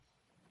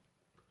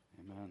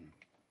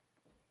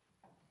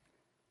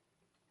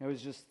I was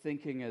just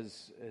thinking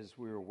as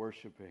we were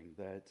worshiping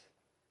that,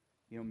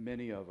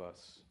 many of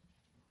us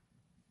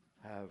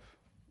have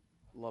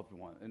loved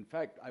ones. In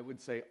fact, I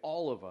would say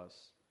all of us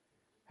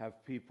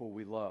have people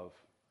we love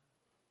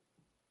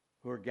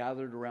who are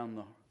gathered around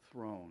the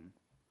throne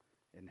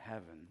in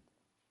heaven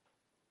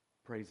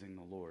praising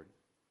the Lord.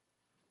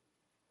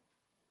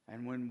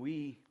 And when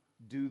we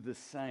do the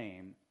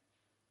same,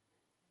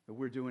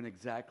 we're doing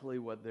exactly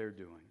what they're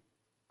doing.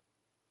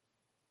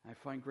 I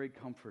find great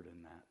comfort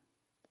in that.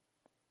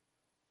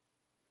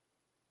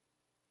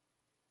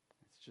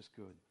 It's just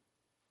good.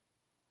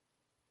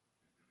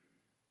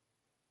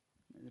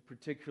 And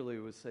particularly, I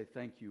would say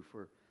thank you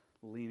for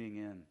leaning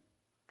in.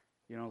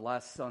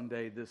 Last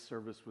Sunday, this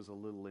service was a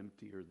little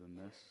emptier than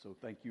this, so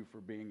thank you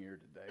for being here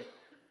today.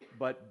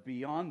 But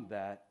beyond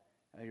that,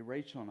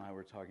 Rachel and I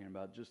were talking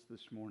about just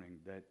this morning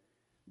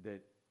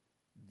that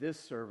this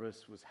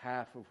service was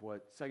half of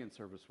what second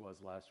service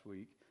was last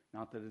week.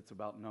 Not that it's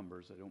about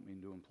numbers, I don't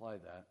mean to imply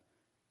that.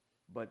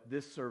 But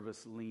this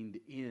service leaned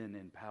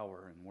in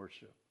power and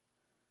worship.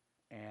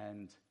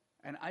 And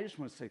I just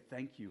want to say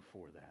thank you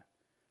for that,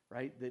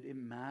 right? That it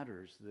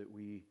matters that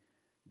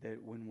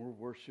when we're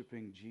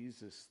worshiping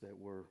Jesus, that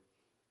we're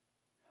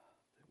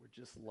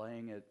just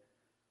laying it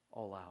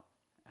all out.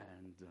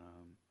 And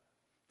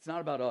it's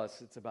not about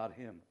us, it's about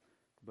Him.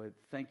 But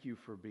thank you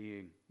for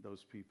being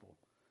those people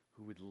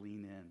who would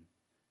lean in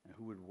and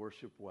who would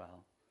worship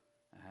well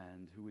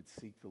and who would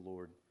seek the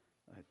Lord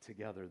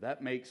together.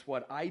 That makes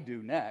what I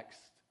do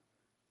next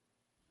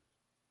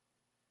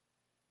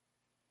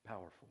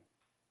powerful.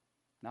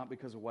 Not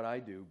because of what I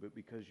do, but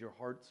because your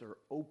hearts are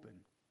open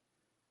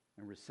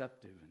and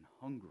receptive and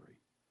hungry,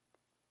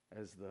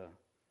 as the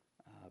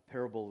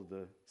parable of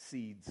the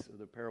seeds, or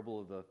the parable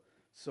of the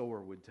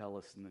sower would tell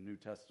us in the New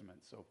Testament.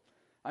 So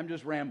I'm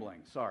just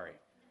rambling, sorry.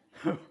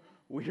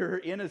 We're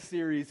in a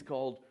series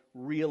called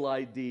Real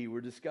ID.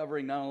 We're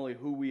discovering not only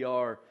who we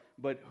are,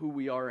 but who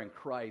we are in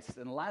Christ.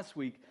 And last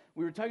week,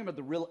 we were talking about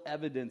the real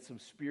evidence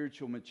of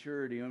spiritual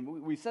maturity. And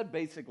we said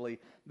basically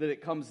that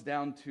it comes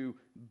down to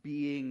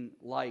being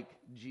like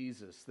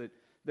Jesus,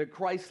 that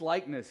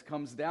Christ-likeness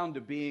comes down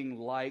to being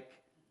like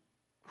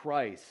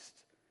Christ.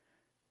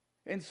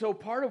 And so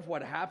part of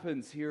what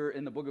happens here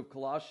in the book of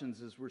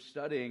Colossians as we're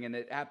studying, and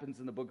it happens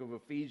in the book of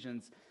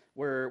Ephesians,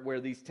 where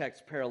these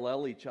texts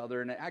parallel each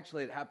other, and it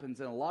happens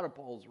in a lot of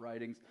Paul's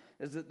writings,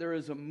 is that there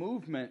is a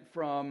movement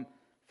from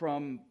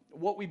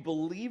what we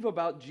believe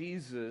about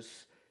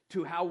Jesus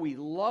to how we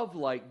love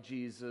like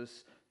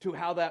Jesus, to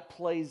how that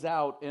plays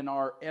out in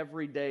our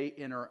everyday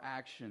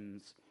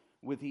interactions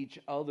with each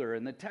other.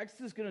 And the text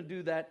is going to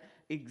do that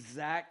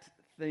exact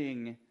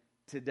thing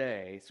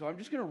today. So I'm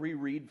just going to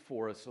reread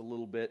for us a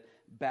little bit,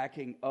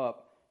 backing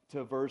up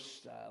to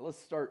verse, let's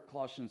start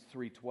Colossians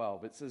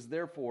 3:12. It says,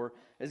 "Therefore,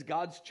 as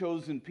God's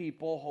chosen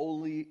people,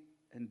 holy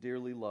and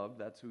dearly loved,"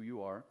 that's who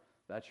you are,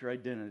 that's your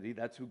identity,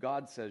 that's who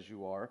God says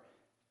you are,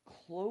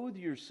 "clothe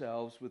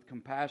yourselves with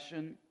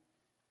compassion,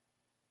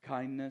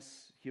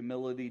 kindness,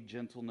 humility,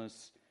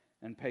 gentleness,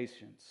 and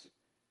patience.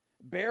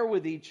 Bear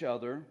with each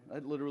other."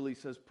 That literally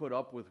says put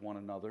up with one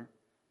another.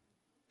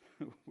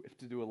 We have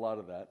to do a lot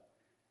of that.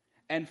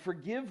 "And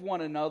forgive one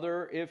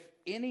another if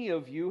any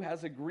of you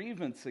has a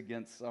grievance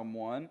against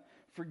someone.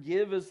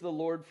 Forgive as the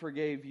Lord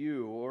forgave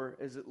you." Or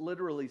as it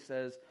literally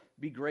says,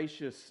 "Be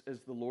gracious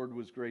as the Lord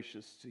was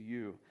gracious to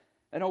you.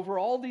 And over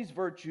all these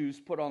virtues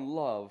put on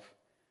love,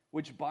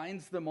 which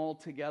binds them all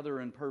together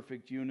in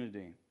perfect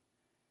unity."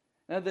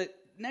 Now the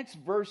next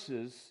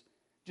verses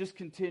just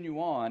continue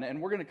on,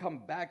 and we're going to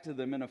come back to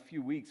them in a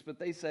few weeks, but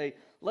they say,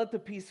 "Let the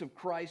peace of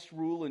Christ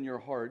rule in your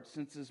hearts,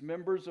 since as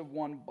members of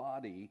one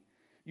body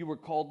you were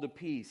called to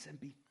peace, and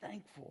be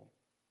thankful.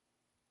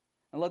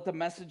 And let the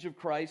message of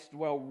Christ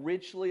dwell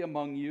richly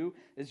among you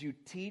as you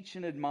teach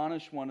and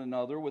admonish one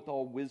another with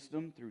all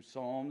wisdom through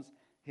psalms,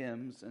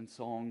 hymns, and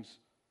songs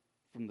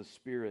from the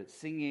Spirit,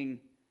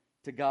 singing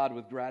to God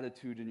with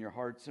gratitude in your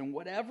hearts. And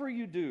whatever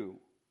you do,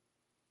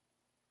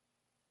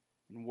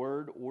 in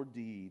word or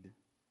deed,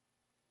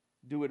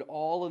 do it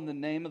all in the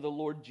name of the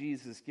Lord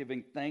Jesus,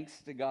 giving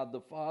thanks to God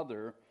the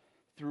Father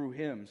through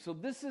Him." So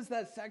this is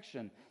that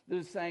section that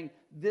is saying,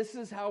 this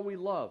is how we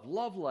love.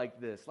 Love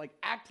like this, like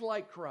act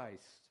like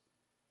Christ.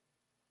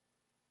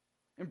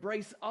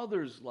 Embrace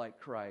others like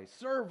Christ.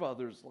 Serve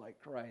others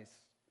like Christ.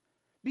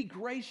 Be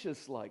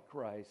gracious like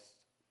Christ.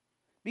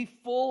 Be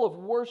full of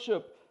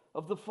worship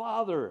of the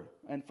Father,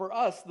 and for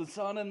us, the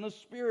Son and the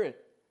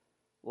Spirit,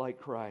 like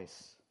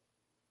Christ.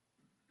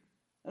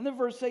 And then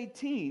verse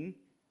 18,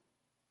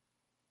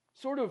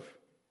 sort of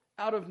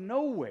out of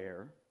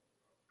nowhere,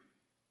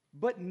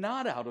 but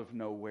not out of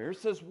nowhere,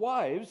 says,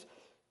 "Wives,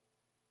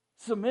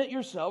 submit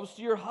yourselves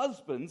to your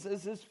husbands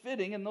as is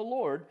fitting in the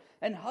Lord.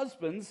 And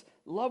husbands,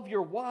 love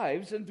your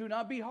wives and do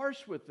not be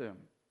harsh with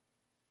them."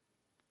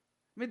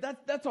 I mean,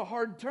 that's a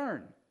hard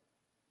turn.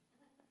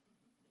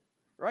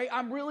 Right?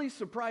 I'm really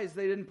surprised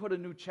they didn't put a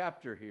new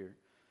chapter here.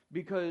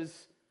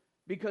 Because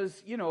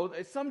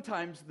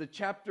sometimes the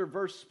chapter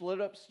verse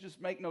split-ups just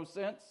make no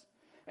sense.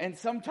 And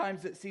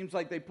sometimes it seems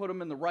like they put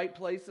them in the right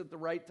place at the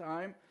right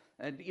time.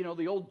 And,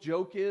 the old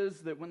joke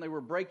is that when they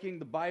were breaking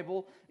the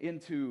Bible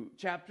into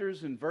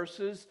chapters and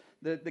verses,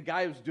 the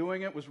guy who's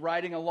doing it was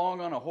riding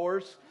along on a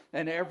horse,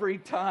 and every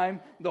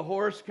time the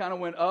horse kind of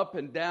went up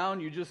and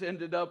down, you just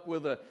ended up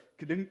with a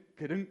ka-dunk,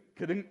 ka-dunk,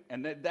 ka-dunk,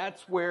 and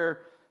that's where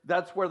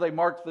they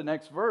marked the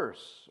next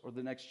verse or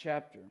the next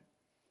chapter.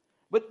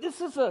 But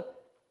this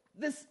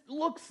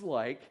looks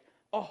like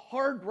a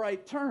hard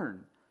right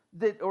turn,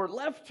 or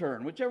left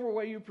turn, whichever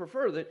way you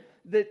prefer,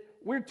 that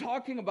we're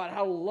talking about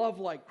how to love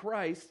like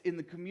Christ in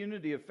the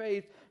community of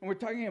faith, and we're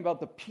talking about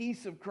the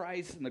peace of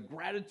Christ and the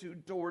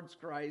gratitude towards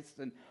Christ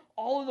and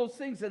all of those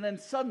things, and then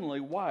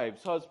suddenly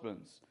wives,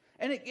 husbands.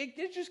 And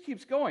it just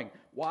keeps going.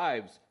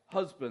 Wives,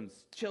 husbands,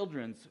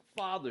 children,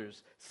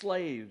 fathers,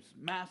 slaves,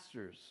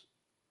 masters.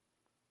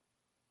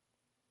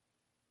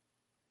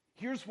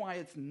 Here's why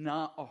it's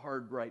not a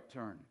hard right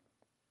turn.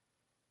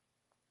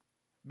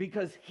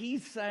 Because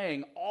he's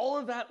saying all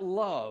of that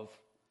love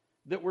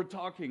that we're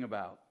talking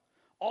about,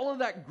 all of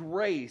that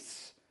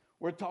grace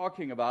we're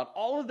talking about,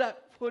 all of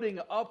that putting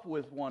up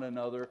with one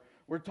another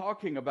we're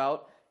talking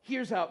about,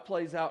 here's how it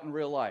plays out in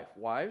real life.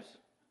 Wives,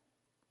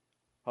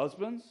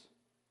 husbands,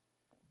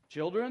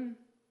 children,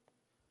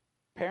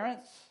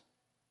 parents,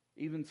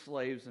 even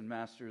slaves and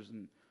masters,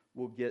 and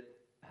we'll get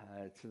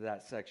to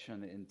that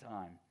section in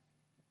time.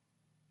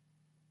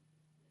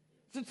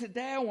 So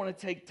today I want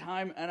to take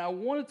time and I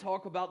want to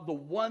talk about the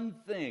one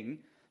thing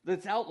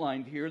that's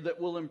outlined here that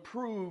will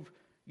improve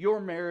your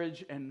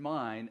marriage and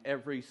mine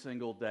every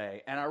single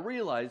day. And I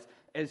realize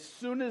as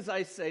soon as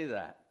I say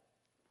that,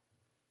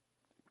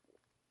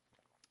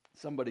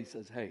 somebody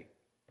says, hey,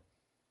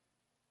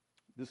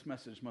 this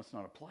message must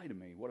not apply to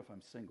me. What if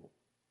I'm single?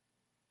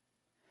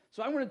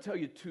 So I want to tell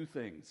you two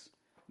things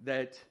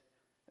that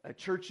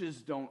churches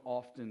don't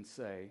often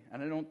say,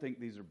 and I don't think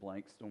these are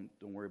blanks. Don't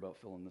worry about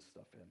filling this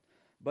stuff in.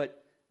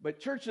 But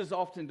churches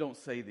often don't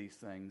say these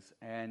things,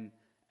 and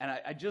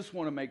I just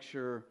want to make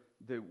sure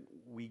that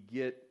we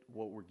get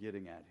what we're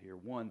getting at here.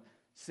 One,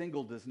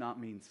 single does not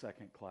mean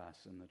second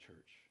class in the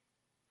church,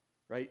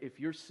 right? If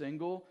you're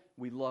single,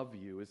 we love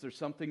you. Is there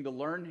something to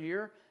learn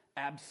here?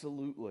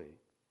 Absolutely.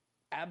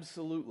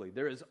 Absolutely.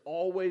 There is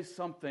always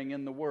something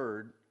in the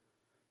Word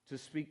to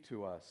speak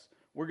to us.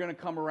 We're going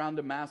to come around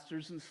to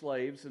masters and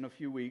slaves in a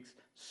few weeks.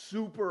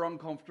 Super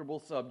uncomfortable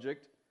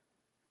subject.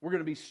 We're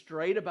going to be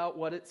straight about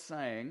what it's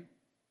saying.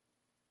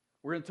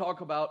 We're going to talk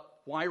about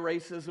why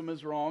racism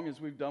is wrong, as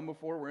we've done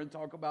before. We're going to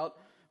talk about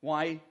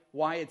why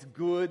it's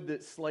good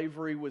that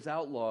slavery was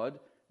outlawed.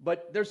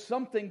 But there's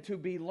something to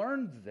be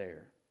learned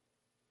there.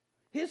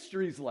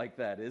 History's like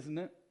that, isn't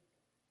it?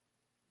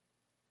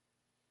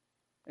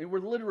 And we're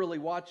literally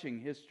watching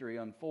history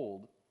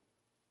unfold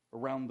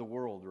around the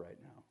world right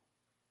now.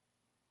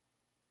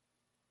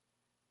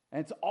 And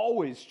it's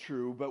always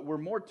true, but we're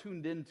more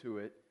tuned into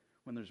it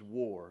when there's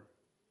war.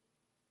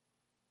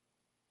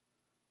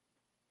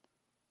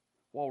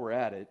 While we're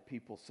at it,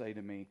 people say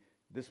to me,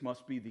 this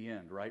must be the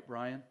end, right,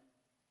 Brian?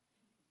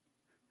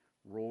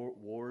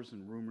 Wars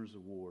and rumors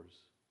of wars.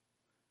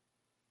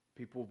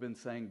 People have been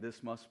saying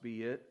this must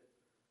be it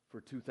for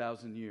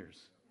 2,000 years.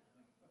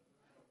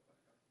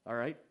 All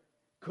right?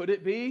 Could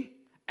it be?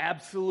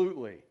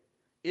 Absolutely.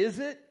 Is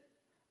it?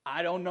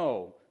 I don't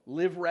know.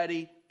 Live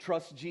ready,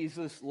 trust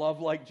Jesus,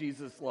 love like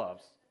Jesus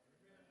loves.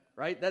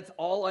 Right? That's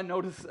all I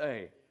know to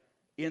say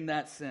in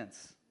that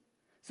sense.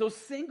 So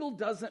single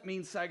doesn't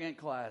mean second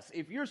class.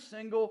 If you're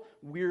single,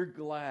 we're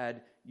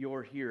glad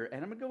you're here.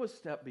 And I'm going to go a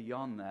step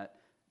beyond that.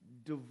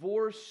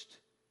 Divorced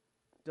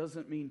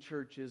doesn't mean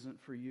church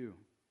isn't for you.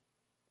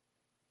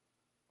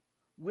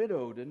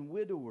 Widowed and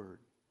widower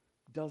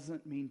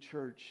doesn't mean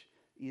church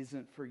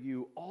isn't for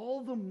you.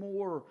 All the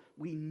more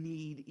we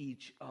need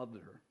each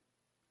other.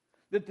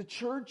 That the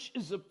church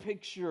is a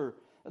picture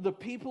of the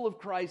people of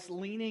Christ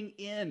leaning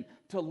in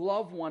to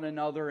love one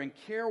another and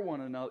care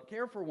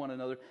for one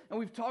another. And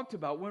we've talked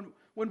about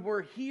when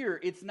we're here,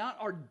 it's not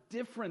our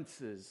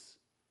differences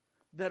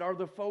that are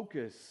the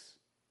focus.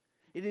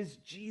 It is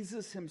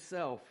Jesus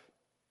himself.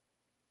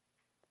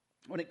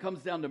 When it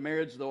comes down to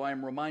marriage, though, I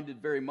am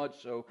reminded very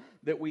much so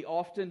that we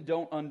often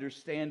don't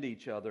understand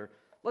each other.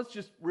 Let's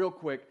just real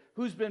quick,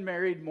 who's been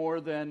married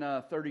more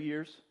than 30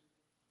 years?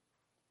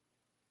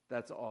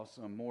 That's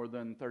awesome. More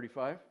than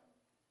 35?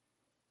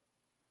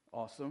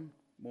 Awesome.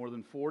 More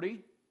than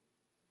 40?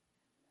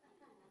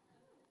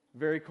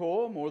 Very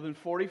cool. More than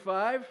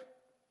 45?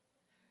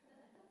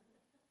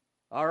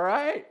 All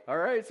right.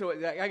 So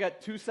I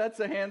got two sets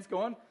of hands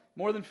going.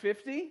 More than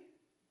 50?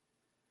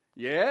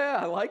 Yeah,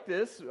 I like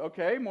this.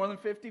 Okay, more than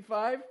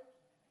 55?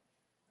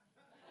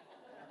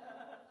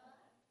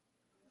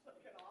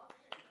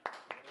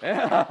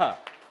 Yeah.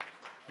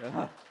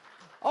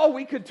 Oh,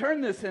 we could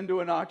turn this into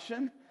an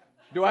auction.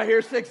 Do I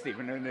hear 60?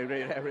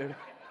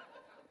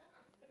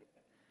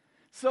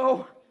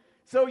 So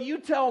you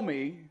tell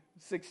me,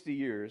 60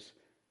 years,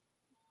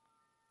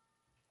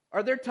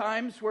 are there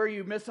times where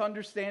you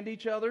misunderstand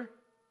each other?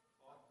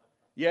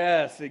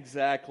 Yes,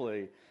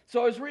 exactly.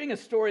 So I was reading a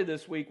story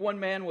this week. One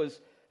man was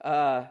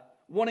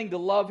wanting to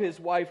love his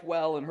wife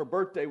well, and her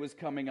birthday was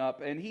coming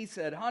up. And he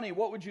said, honey,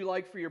 what would you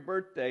like for your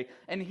birthday?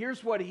 And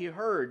here's what he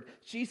heard.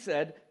 She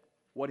said,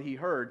 what he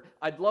heard,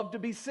 I'd love to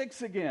be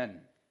 6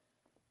 again.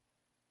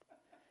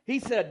 He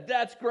said,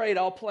 that's great.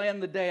 I'll plan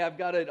the day.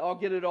 I'll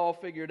get it all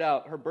figured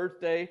out. Her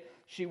birthday,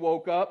 she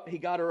woke up. He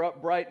got her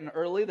up bright and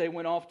early. They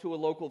went off to a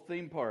local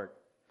theme park.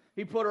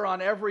 He put her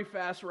on every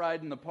fast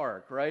ride in the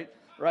park, right?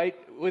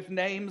 With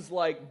names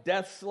like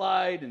Death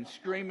Slide and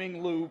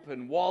Screaming Loop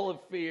and Wall of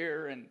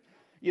Fear. And,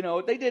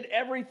 they did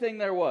everything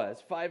there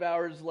was. 5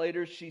 hours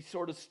later, she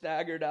sort of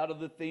staggered out of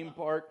the theme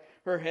park.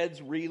 Her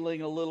head's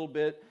reeling a little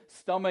bit.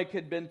 Stomach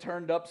had been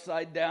turned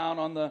upside down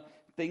on the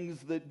things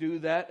that do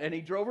that. And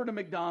he drove her to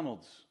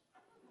McDonald's.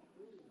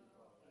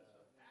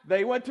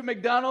 They went to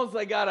McDonald's,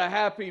 they got a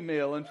Happy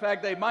Meal. In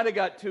fact, they might have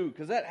got 2,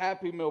 because that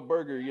Happy Meal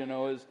burger,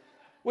 is...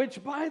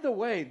 Which, by the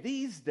way,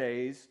 these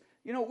days,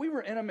 we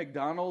were in a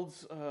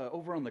McDonald's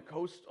over on the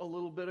coast a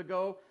little bit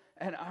ago,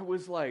 and I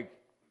was like,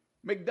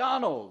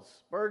 McDonald's,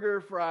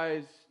 burger,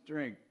 fries,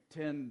 drink,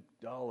 $10.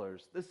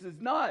 This is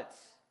nuts.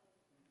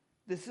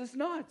 This is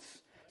nuts.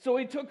 So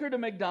he took her to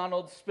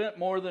McDonald's, spent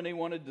more than he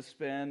wanted to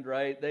spend,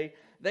 right? They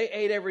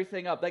ate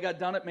everything up. They got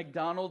done at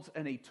McDonald's,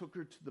 and he took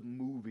her to the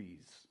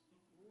movies.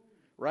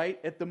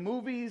 Right? At the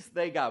movies,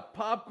 they got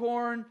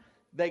popcorn,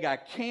 they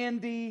got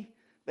candy,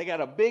 they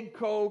got a big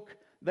Coke,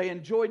 they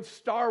enjoyed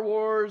Star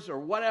Wars or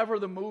whatever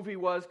the movie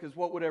was, because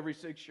what would every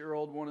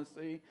 6-year-old want to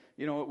see?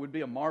 It would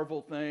be a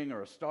Marvel thing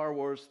or a Star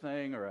Wars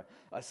thing or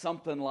a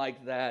something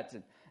like that.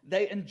 And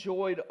they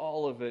enjoyed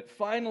all of it.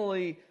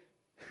 Finally,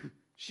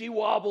 she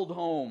wobbled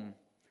home,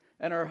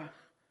 and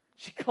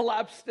she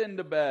collapsed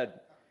into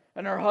bed,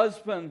 and her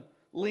husband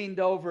leaned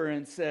over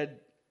and said,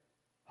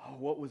 oh,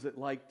 what was it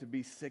like to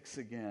be 6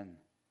 again?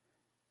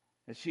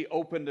 And she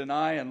opened an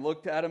eye and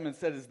looked at him and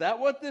said, is that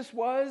what this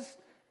was?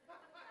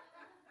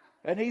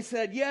 And he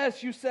said,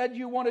 yes, you said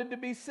you wanted to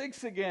be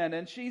 6 again.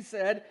 And she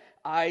said,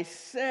 I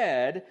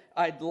said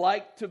I'd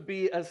like to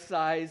be a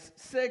size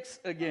 6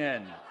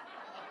 again.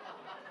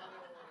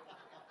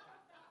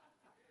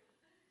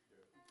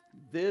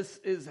 This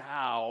is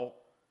how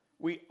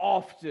we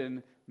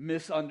often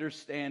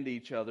misunderstand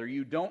each other.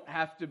 You don't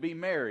have to be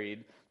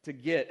married to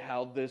get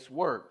how this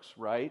works,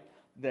 right?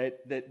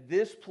 That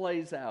this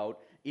plays out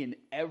in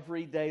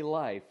everyday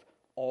life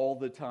all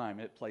the time.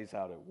 It plays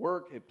out at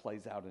work, it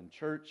plays out in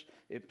church,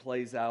 it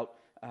plays out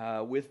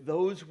with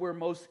those we're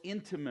most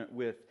intimate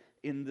with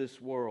in this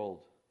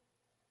world.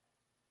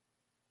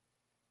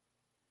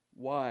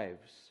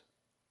 Wives,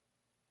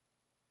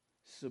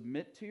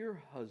 submit to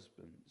your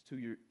husbands,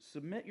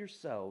 submit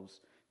yourselves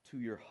to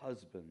your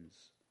husbands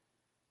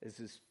as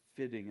is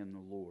fitting in the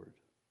Lord.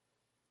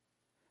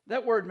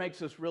 That word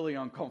makes us really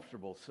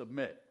uncomfortable,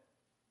 submit.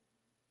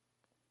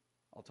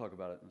 I'll talk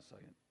about it in a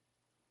second.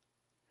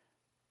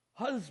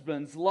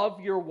 Husbands,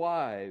 love your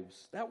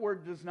wives. That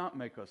word does not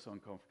make us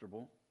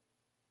uncomfortable.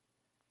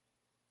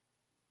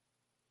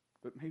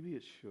 But maybe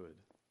it should.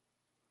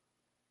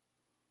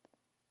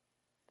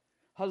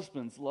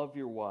 Husbands, love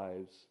your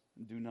wives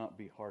and do not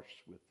be harsh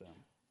with them.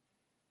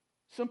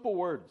 Simple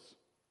words.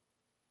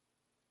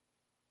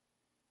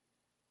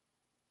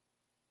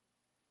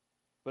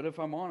 But if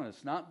I'm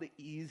honest, not the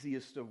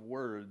easiest of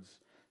words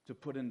to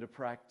put into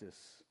practice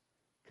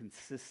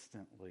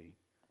consistently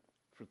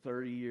for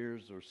 30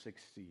 years or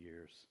 60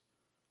 years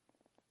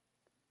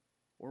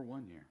or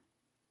 1 year.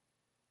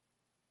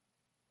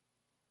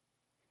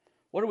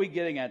 What are we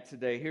getting at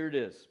today? Here it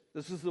is.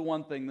 This is the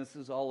one thing this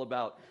is all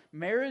about.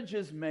 Marriage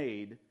is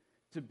made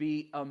to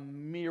be a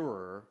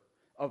mirror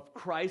of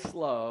Christ's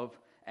love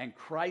and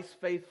Christ's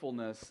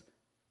faithfulness,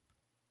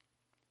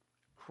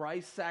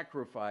 Christ's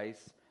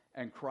sacrifice,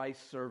 and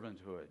Christ's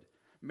servanthood.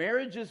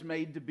 Marriage is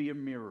made to be a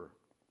mirror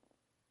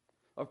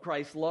of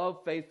Christ's love,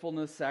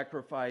 faithfulness,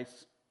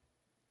 sacrifice,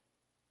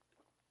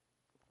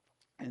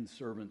 and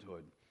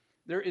servanthood.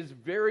 There is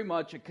very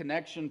much a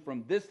connection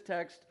from this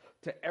text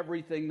to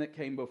everything that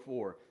came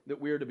before, that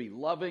we are to be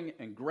loving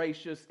and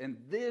gracious, and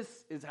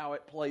this is how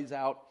it plays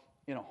out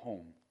in a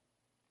home.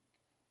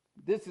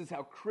 This is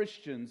how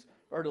Christians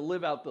are to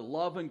live out the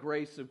love and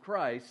grace of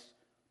Christ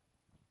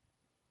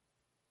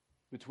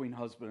between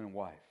husband and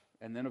wife.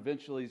 And then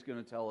eventually he's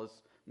going to tell us,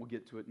 we'll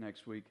get to it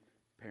next week,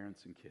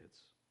 parents and kids.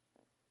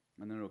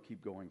 And then it'll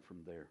keep going from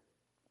there.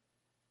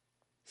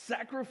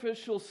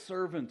 Sacrificial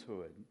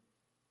servanthood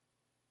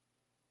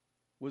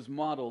was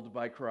modeled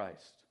by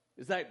Christ.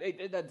 Is that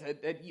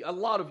a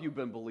lot of you have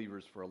been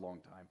believers for a long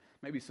time.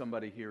 Maybe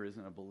somebody here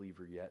isn't a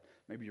believer yet.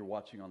 Maybe you're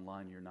watching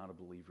online, you're not a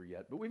believer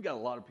yet. But we've got a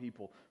lot of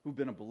people who've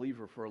been a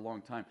believer for a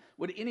long time.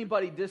 Would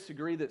anybody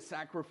disagree that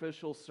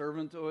sacrificial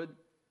servanthood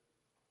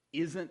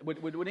isn't,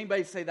 would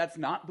anybody say that's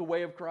not the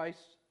way of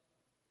Christ?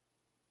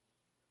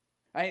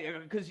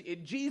 Because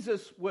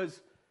Jesus was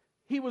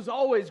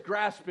always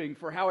grasping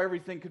for how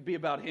everything could be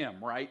about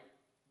him, right?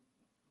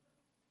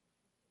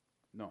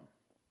 No.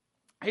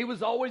 He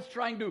was always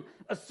trying to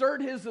assert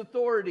his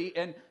authority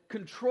and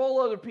control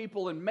other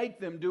people and make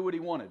them do what he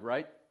wanted,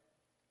 right?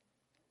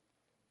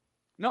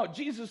 No,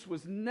 Jesus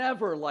was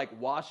never like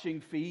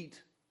washing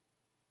feet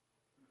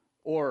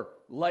or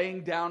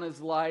laying down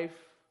his life,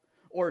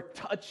 or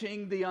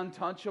touching the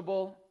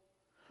untouchable,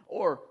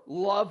 or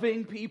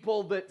loving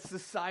people that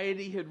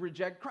society had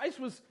rejected. Christ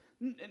was,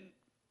 it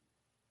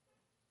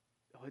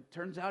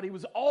turns out he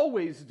was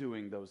always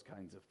doing those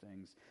kinds of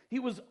things. He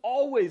was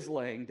always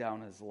laying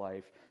down his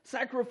life.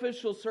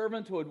 Sacrificial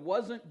servanthood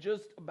wasn't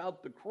just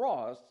about the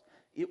cross,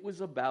 it was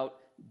about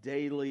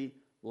daily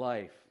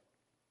life.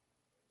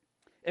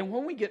 And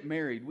when we get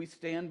married, we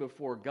stand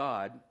before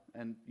God,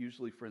 and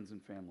usually friends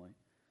and family,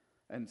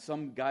 and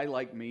some guy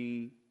like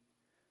me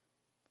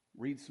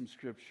reads some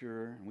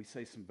scripture, and we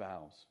say some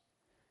vows.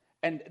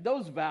 And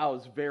those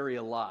vows vary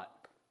a lot.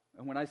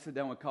 And when I sit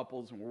down with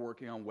couples and we're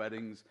working on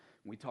weddings,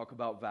 and we talk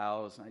about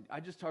vows, I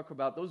just talk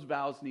about those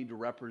vows need to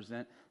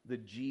represent the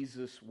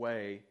Jesus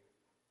way,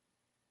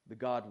 the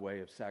God way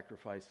of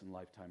sacrifice and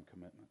lifetime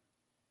commitment.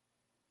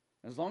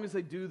 As long as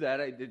they do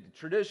that, I did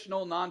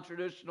traditional,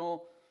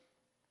 non-traditional,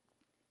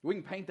 we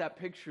can paint that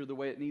picture the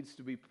way it needs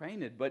to be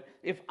painted. But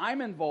if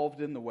I'm involved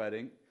in the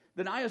wedding,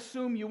 then I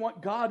assume you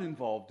want God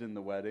involved in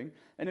the wedding.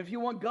 And if you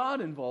want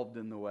God involved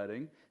in the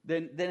wedding,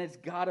 then it's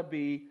got to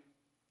be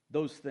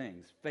those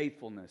things: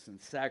 faithfulness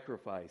and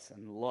sacrifice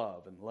and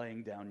love and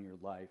laying down your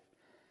life.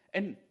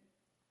 And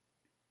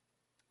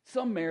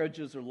some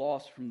marriages are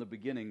lost from the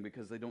beginning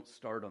because they don't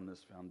start on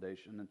this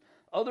foundation. And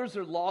others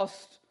are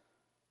lost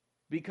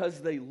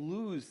because they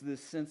lose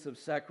this sense of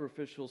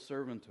sacrificial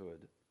servanthood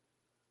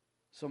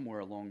somewhere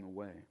along the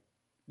way.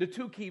 The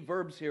two key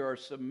verbs here are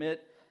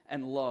submit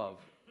and love.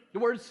 The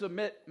word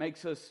submit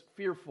makes us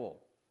fearful.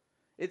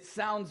 It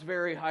sounds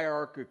very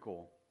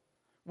hierarchical.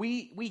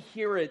 We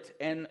hear it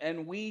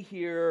and we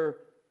hear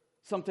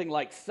something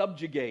like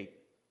subjugate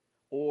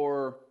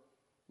or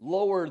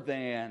lower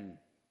than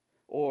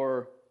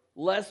or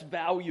less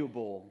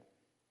valuable.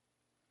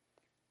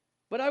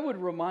 But I would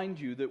remind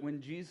you that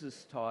when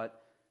Jesus taught,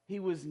 he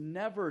was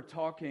never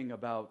talking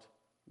about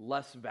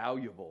less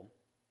valuable.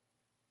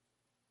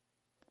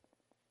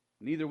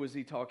 Neither was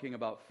he talking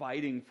about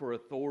fighting for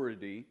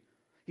authority.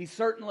 He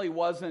certainly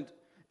wasn't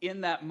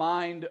in that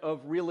mind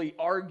of really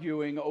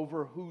arguing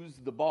over who's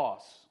the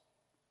boss.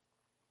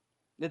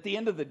 At the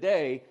end of the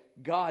day,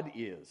 God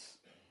is.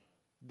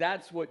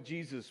 That's what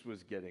Jesus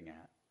was getting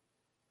at.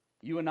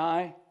 You and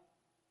I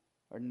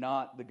are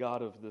not the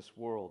God of this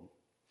world.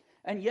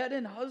 And yet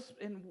in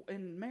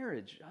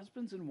marriage,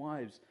 husbands and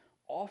wives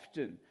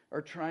often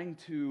are trying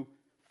to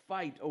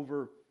fight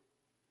over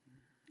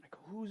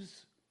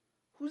who's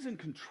in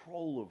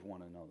control of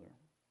one another,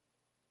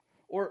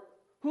 or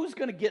who's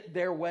going to get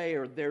their way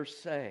or their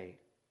say.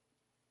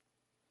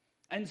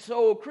 And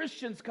so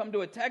Christians come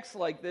to a text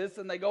like this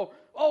and they go,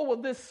 oh, well,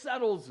 this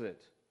settles it.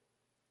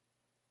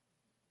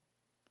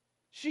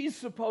 She's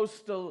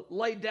supposed to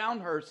lay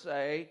down her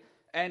say,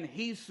 and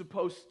he's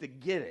supposed to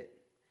get it.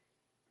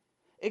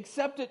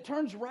 Except it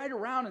turns right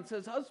around and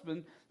says,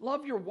 husband,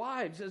 love your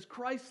wives as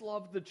Christ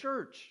loved the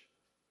church.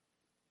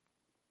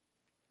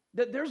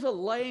 That there's a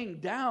laying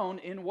down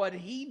in what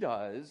he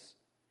does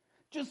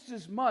just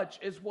as much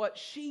as what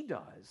she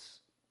does.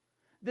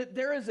 That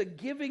there is a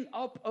giving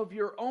up of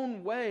your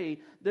own way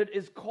that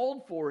is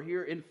called for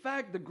here. In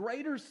fact, the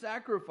greater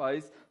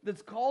sacrifice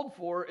that's called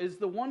for is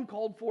the one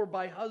called for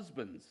by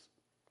husbands.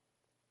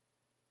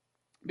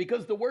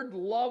 Because the word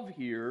love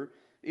here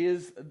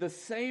is the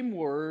same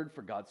word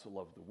for God so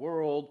loved the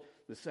world,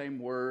 the same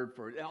word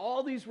for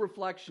all these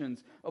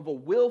reflections of a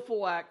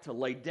willful act to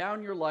lay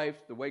down your life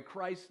the way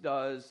Christ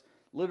does.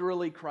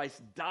 Literally,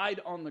 Christ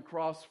died on the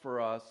cross for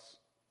us.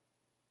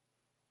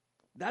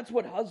 That's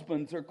what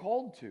husbands are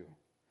called to.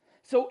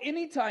 So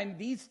anytime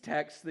these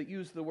texts that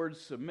use the word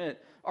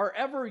submit are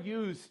ever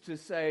used to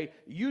say,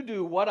 you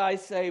do what I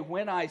say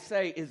when I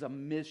say, is a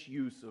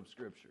misuse of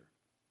Scripture.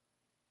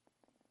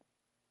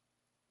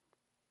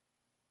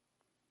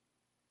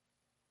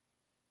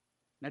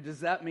 Now,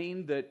 does that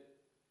mean that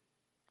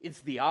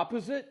it's the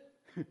opposite?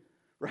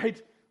 Right?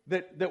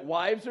 That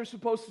wives are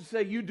supposed to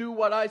say, you do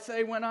what I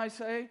say when I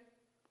say?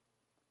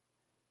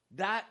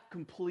 That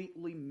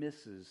completely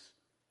misses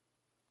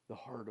the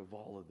heart of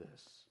all of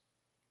this.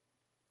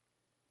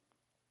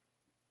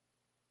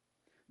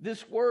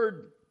 This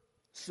word,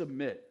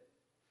 submit,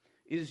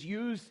 is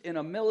used in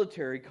a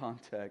military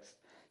context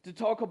to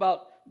talk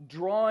about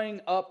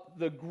drawing up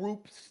the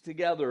groups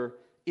together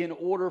in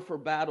order for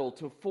battle,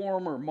 to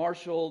form or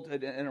marshal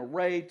an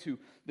array, to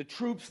the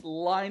troops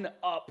line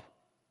up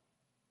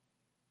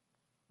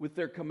with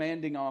their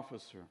commanding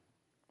officer.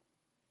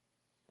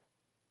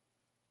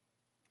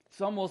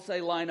 Some will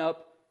say line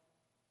up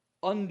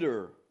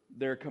under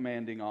their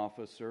commanding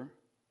officer.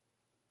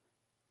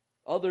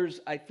 Others,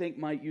 I think,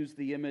 might use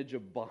the image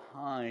of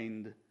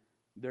behind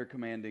their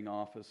commanding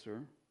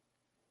officer.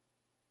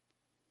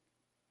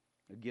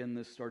 Again,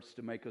 this starts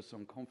to make us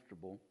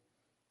uncomfortable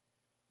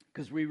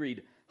because we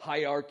read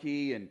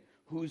hierarchy and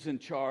who's in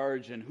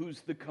charge and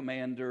who's the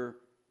commander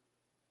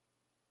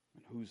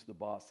and who's the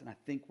boss. And I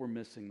think we're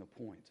missing the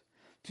point.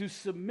 To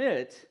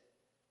submit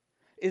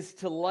is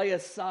to lay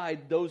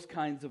aside those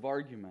kinds of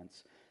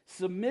arguments.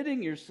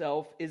 Submitting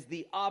yourself is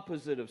the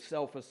opposite of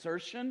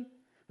self-assertion,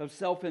 of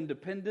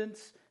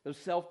self-independence, of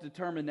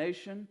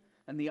self-determination,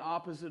 and the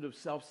opposite of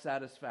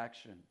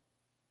self-satisfaction.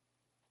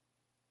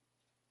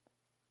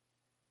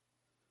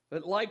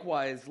 But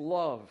likewise,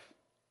 love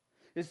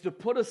is to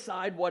put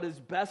aside what is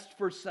best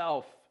for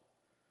self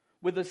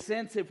with a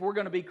sense, if we're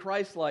going to be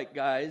Christ-like,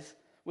 guys,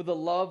 with a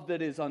love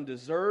that is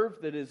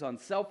undeserved, that is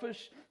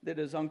unselfish, that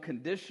is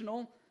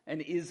unconditional,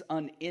 and is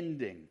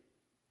unending.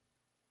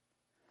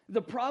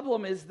 The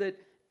problem is that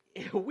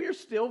we're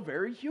still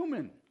very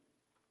human.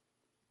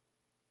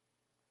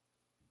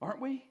 Aren't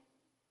we?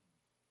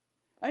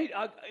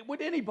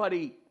 Would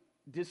anybody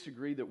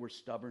disagree that we're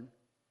stubborn?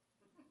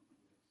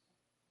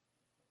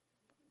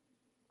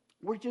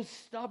 We're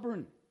just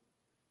stubborn.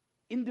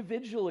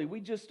 Individually, we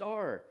just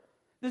are.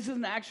 This is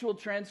an actual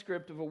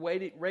transcript of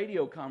a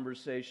radio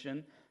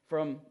conversation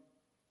from,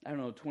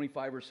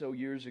 25 or so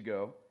years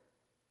ago,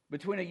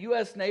 between a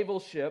U.S. naval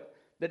ship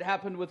that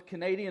happened with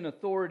Canadian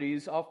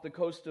authorities off the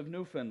coast of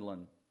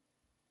Newfoundland.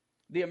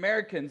 The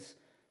Americans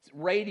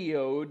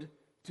radioed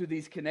to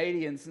these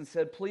Canadians and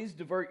said, please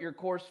divert your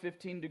course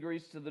 15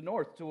 degrees to the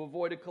north to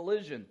avoid a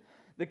collision.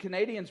 The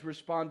Canadians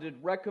responded,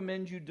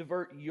 recommend you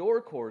divert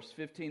your course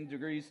 15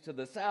 degrees to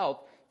the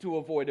south to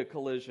avoid a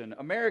collision.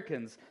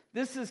 Americans,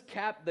 this is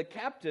the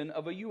captain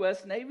of a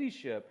U.S. Navy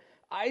ship.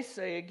 I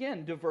say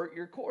again, divert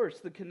your course.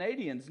 The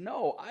Canadians,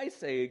 no, I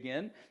say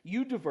again,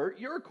 you divert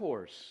your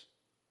course.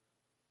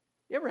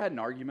 You ever had an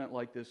argument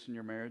like this in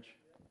your marriage?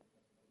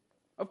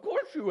 Of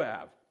course you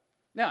have.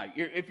 Now,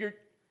 if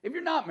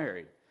you're not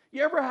married,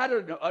 you ever had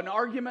an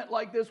argument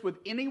like this with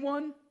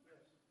anyone?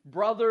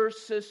 Brother,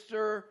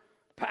 sister,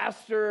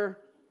 pastor,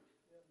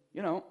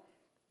 All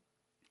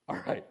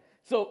right.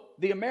 So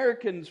the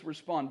Americans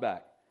respond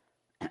back.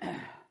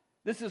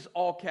 This is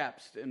all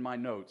caps in my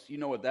notes. You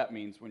know what that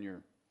means when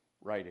you're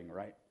writing,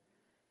 right?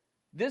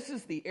 This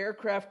is the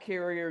aircraft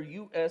carrier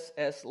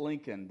USS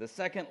Lincoln, the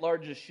second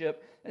largest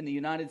ship in the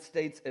United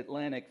States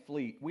Atlantic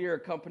Fleet. We are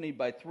accompanied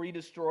by 3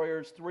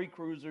 destroyers, 3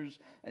 cruisers,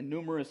 and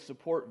numerous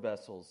support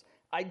vessels.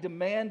 I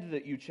demand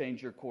that you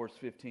change your course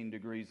 15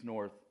 degrees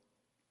north,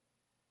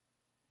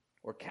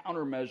 or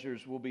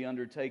countermeasures will be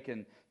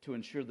undertaken to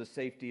ensure the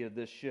safety of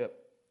this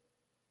ship.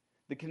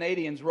 The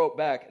Canadians wrote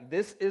back,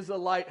 this is a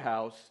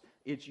lighthouse,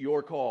 it's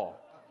your call.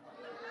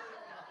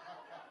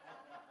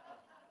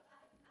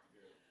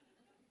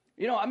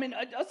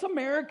 Us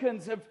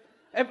Americans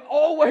have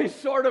always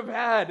sort of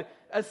had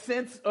a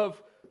sense of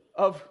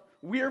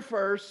we're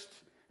first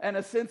and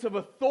a sense of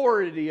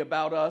authority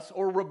about us,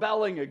 or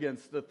rebelling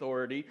against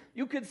authority.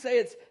 You could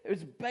say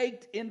it's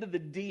baked into the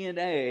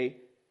DNA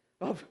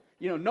of,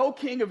 no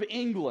king of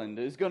England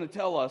is going to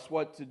tell us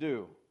what to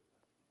do.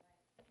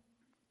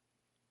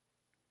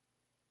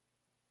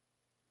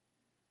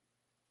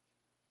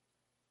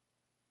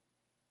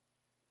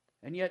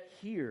 And yet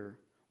here,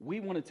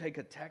 we want to take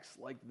a text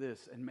like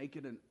this and make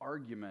it an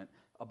argument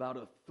about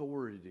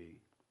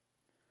authority,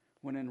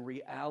 when in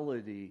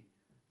reality,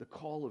 the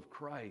call of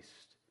Christ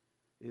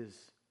is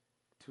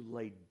to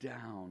lay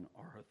down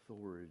our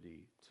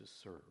authority to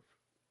serve.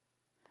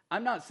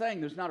 I'm not saying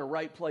there's not a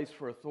right place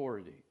for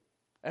authority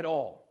at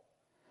all.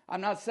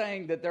 I'm not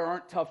saying that there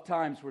aren't tough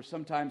times where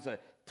sometimes a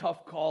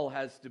tough call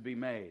has to be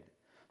made.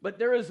 But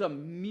there is a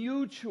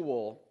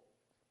mutual,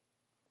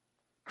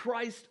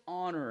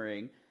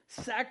 Christ-honoring,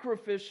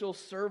 sacrificial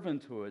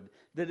servanthood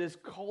that is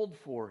called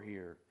for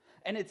here.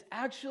 And it's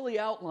actually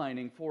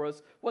outlining for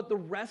us what the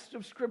rest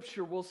of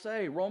Scripture will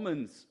say.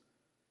 Romans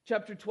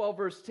chapter 12,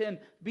 verse 10,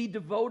 be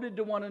devoted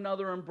to one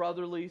another in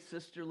brotherly,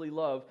 sisterly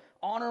love.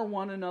 Honor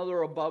one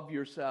another above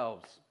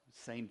yourselves.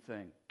 Same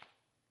thing.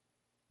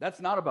 That's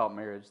not about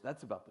marriage.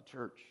 That's about the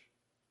church.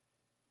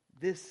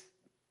 This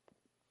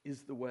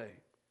is the way.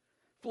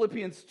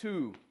 Philippians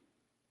 2,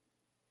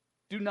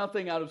 do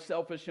nothing out of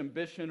selfish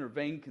ambition or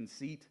vain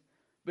conceit,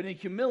 but in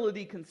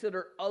humility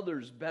consider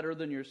others better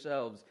than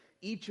yourselves.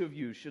 Each of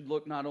you should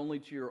look not only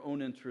to your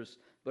own interests,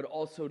 but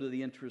also to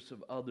the interests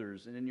of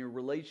others. And in your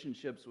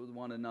relationships with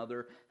one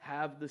another,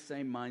 have the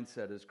same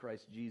mindset as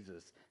Christ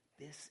Jesus.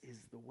 This is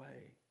the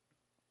way.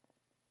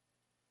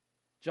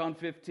 John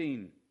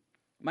 15,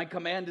 my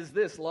command is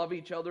this, love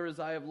each other as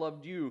I have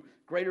loved you.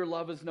 Greater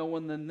love is no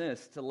one than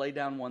this, to lay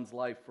down one's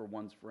life for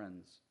one's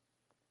friends.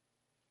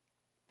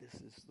 This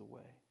is the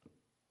way.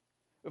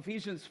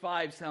 Ephesians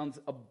 5 sounds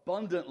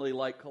abundantly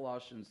like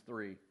Colossians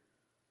 3.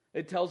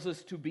 It tells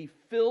us to be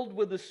filled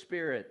with the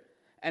Spirit.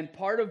 And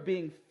part of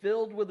being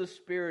filled with the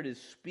Spirit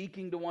is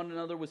speaking to one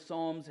another with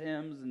psalms,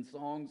 hymns, and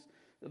songs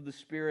of the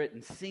Spirit,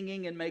 and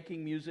singing and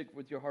making music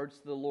with your hearts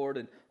to the Lord,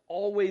 and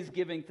always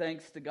giving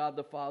thanks to God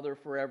the Father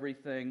for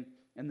everything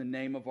in the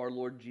name of our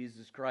Lord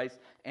Jesus Christ,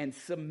 and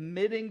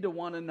submitting to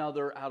one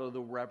another out of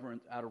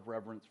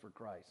reverence for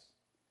Christ.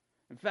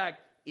 In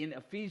fact, in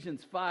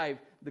Ephesians 5,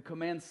 the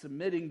command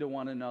submitting to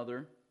one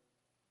another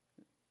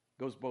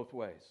goes both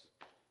ways.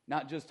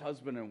 Not just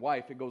husband and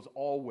wife, it goes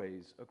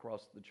always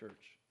across the church.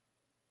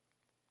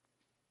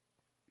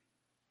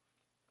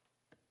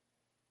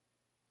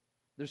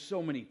 There's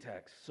so many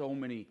texts, so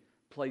many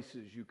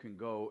places you can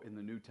go in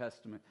the New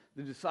Testament.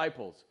 The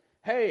disciples,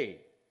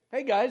 hey,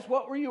 Hey guys,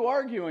 what were you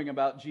arguing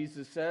about?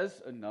 Jesus says,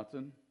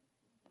 nothing.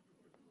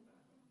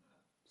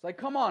 It's like,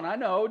 come on, I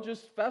know,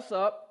 just fess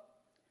up.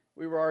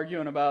 We were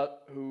arguing about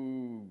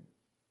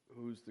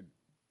who's the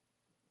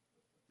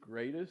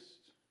greatest.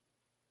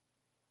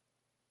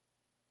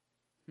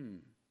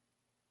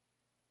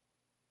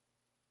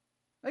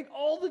 Like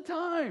all the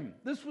time,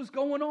 this was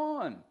going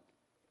on.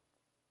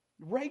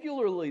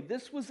 Regularly,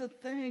 this was a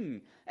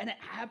thing. And it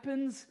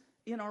happens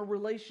in our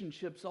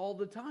relationships all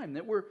the time,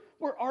 that we're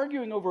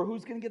arguing over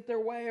who's going to get their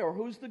way, or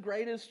who's the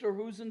greatest, or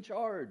who's in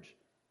charge.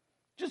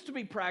 Just to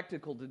be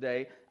practical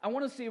today, I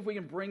want to see if we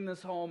can bring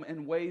this home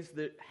in ways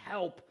that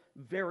help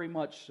very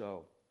much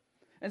so.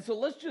 And so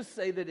let's just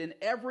say that in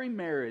every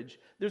marriage,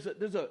 there's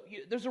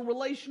a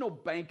relational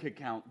bank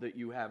account that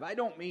you have. I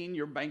don't mean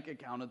your bank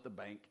account at the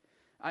bank.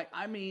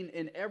 I mean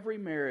in every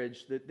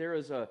marriage that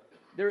there's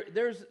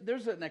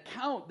an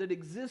account that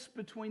exists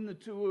between the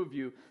two of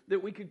you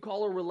that we could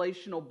call a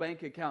relational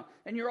bank account.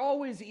 And you're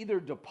always either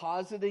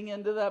depositing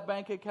into that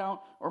bank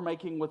account or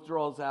making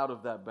withdrawals out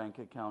of that bank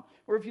account.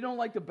 Or if you don't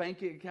like the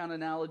bank account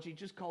analogy,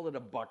 just call it a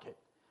bucket.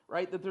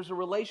 Right? That there's a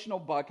relational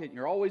bucket, and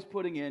you're always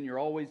putting in, you're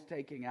always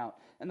taking out.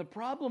 And the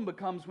problem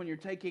becomes when you're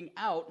taking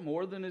out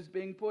more than is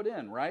being put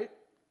in, right?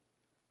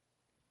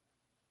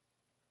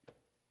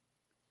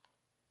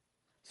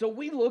 So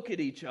we look at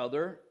each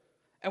other,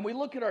 and we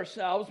look at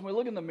ourselves, and we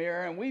look in the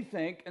mirror, and we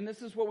think, and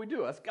this is what we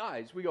do, us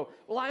guys, we go,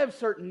 well, I have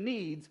certain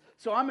needs,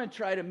 so I'm going to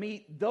try to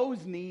meet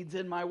those needs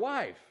in my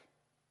wife.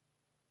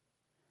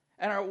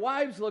 And our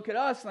wives look at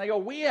us and they go,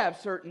 we have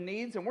certain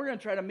needs, and we're going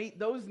to try to meet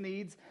those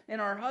needs in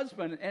our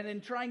husband. And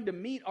in trying to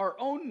meet our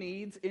own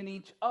needs in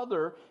each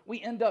other,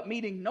 we end up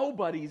meeting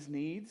nobody's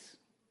needs.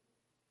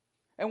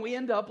 And we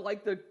end up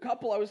like the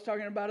couple I was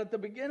talking about at the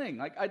beginning.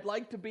 Like, I'd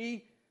like to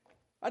be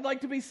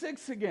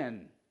 6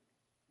 again.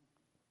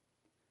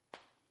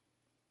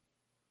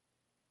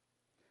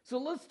 So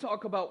let's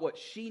talk about what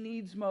she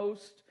needs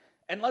most,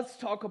 and let's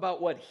talk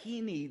about what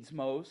he needs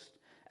most.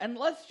 And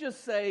let's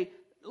just say,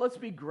 let's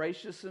be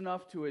gracious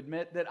enough to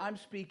admit that I'm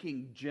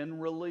speaking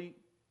generally.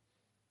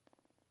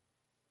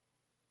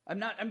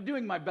 I'm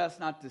doing my best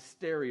not to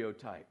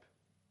stereotype.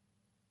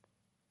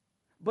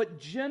 But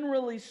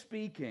generally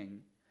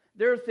speaking,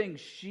 there are things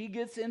she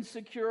gets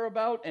insecure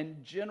about,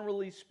 and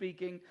generally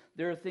speaking,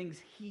 there are things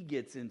he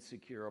gets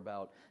insecure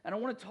about. And I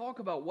want to talk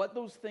about what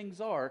those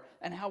things are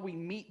and how we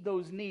meet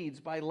those needs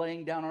by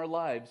laying down our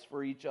lives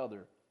for each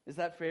other. Is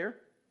that fair?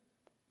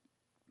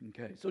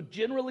 Okay, so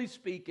generally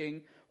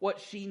speaking, what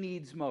she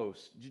needs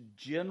most.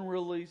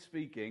 Generally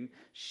speaking,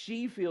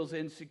 she feels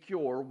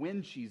insecure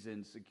when she's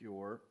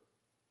insecure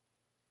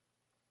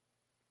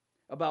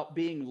about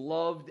being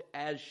loved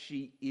as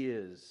she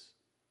is.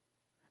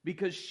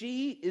 Because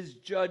she is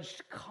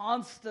judged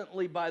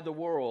constantly by the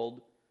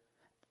world,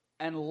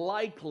 and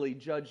likely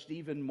judged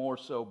even more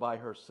so by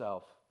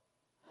herself.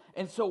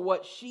 And so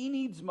what she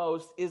needs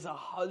most is a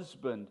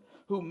husband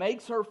who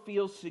makes her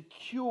feel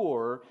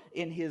secure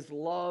in his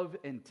love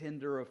and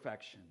tender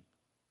affection.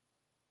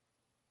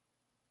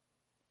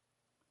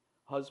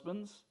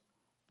 Husbands,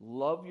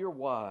 love your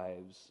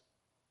wives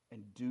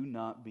and do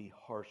not be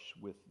harsh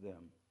with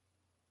them.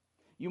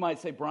 You might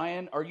say,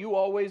 Brian, are you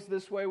always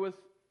this way with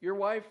your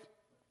wife?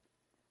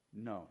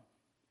 No.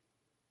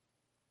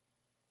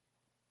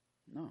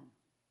 No.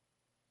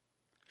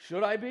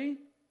 Should I be?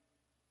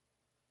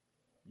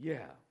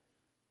 Yeah.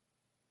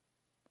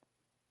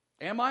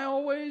 Am I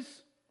always?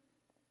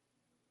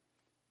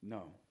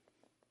 No.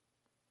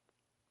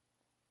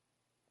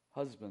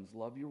 Husbands,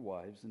 love your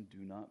wives and do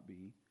not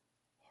be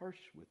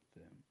harsh with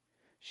them.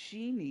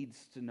 She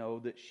needs to know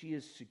that she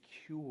is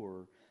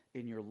secure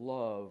in your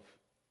love.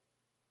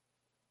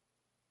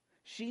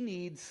 She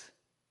needs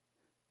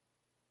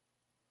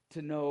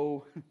to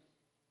know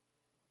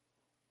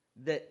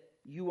that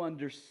you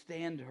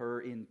understand her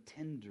in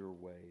tender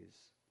ways.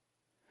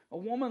 A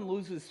woman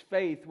loses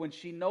faith when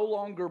she no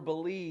longer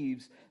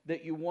believes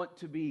that you want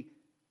to be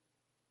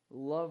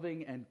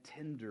loving and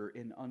tender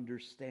in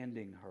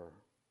understanding her.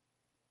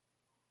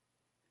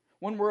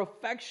 When we're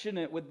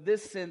affectionate with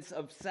this sense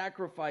of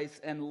sacrifice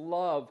and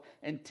love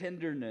and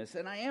tenderness,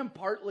 and I am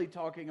partly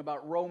talking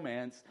about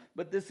romance,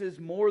 but this is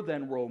more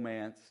than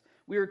romance.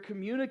 We are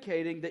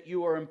communicating that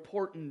you are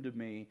important to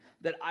me,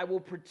 that I will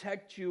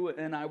protect you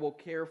and I will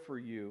care for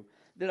you,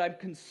 that I'm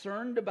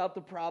concerned about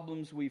the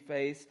problems we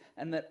face,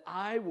 and that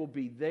I will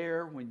be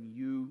there when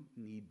you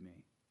need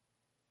me.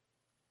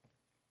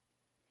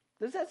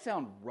 Does that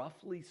sound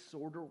roughly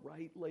sort of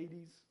right,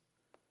 ladies?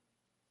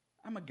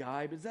 I'm a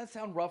guy, but does that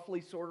sound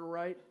roughly sort of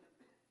right?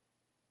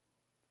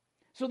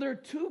 So there are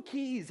two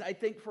keys, I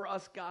think, for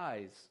us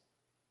guys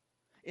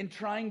in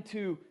trying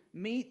to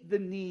meet the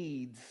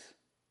needs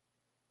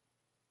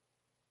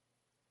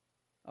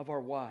of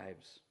our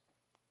wives.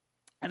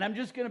 And I'm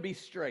just going to be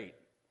straight.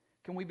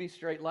 Can we be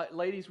straight?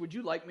 Ladies, would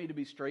you like me to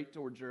be straight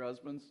towards your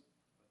husbands?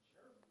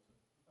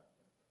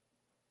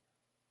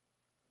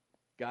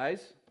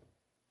 Guys,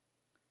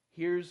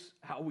 here's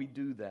how we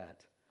do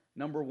that.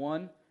 Number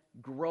one,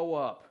 grow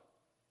up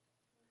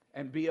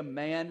and be a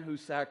man who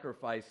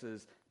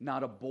sacrifices,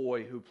 not a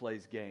boy who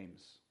plays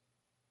games.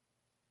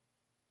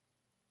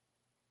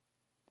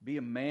 Be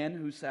a man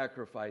who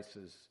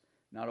sacrifices,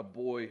 not a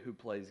boy who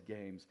plays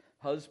games.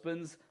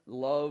 Husbands,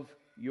 love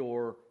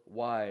your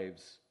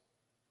wives.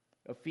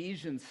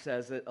 Ephesians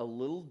says it a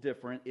little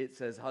different. It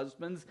says,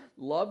 husbands,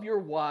 love your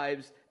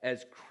wives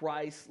as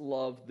Christ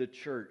loved the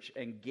church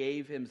and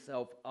gave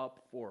himself up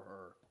for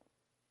her.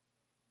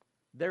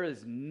 There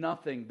is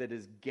nothing that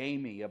is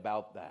gamey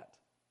about that.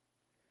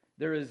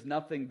 There is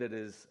nothing that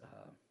is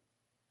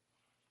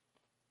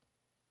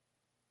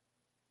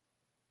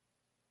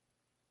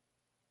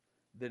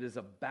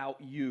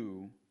about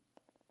you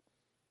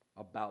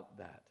about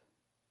that.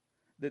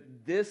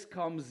 That this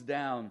comes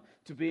down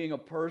to being a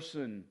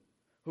person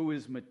who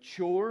is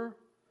mature,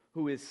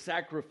 who is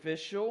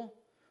sacrificial,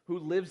 who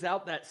lives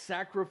out that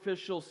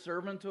sacrificial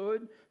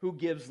servanthood, who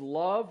gives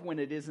love when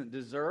it isn't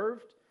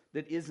deserved,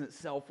 that isn't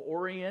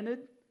self-oriented,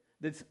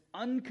 that's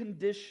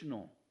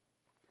unconditional.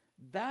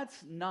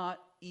 That's not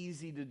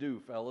easy to do,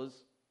 fellas.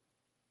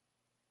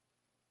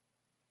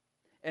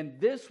 And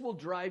this will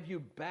drive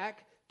you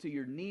back to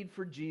your need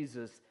for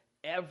Jesus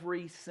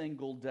every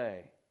single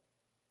day.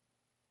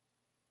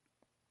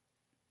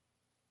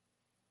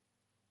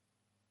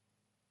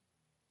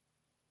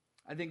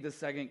 I think the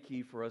second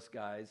key for us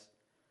guys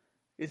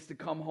is to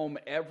come home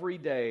every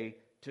day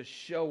to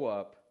show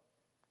up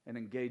and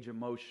engage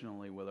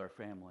emotionally with our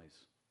families.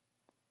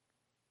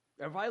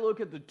 If I look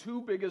at the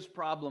two biggest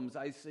problems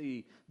I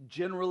see,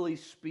 generally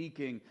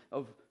speaking,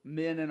 of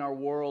men in our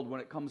world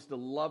when it comes to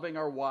loving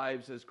our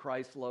wives as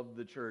Christ loved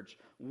the church,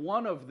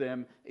 one of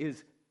them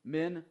is,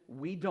 men,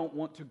 we don't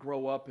want to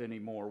grow up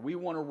anymore. We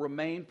want to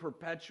remain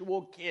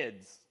perpetual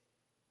kids.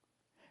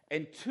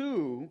 And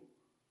two,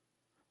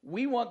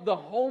 we want the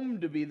home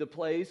to be the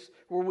place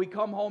where we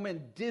come home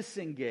and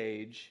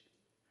disengage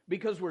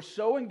because we're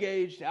so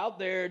engaged out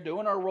there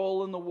doing our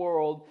role in the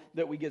world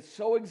that we get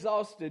so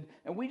exhausted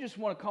and we just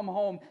want to come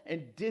home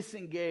and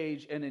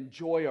disengage and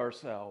enjoy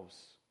ourselves.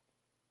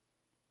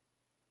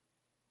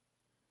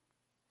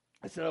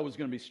 I said I was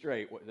going to be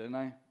straight, didn't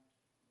I?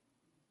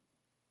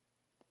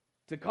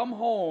 To come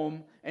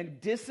home and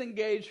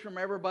disengage from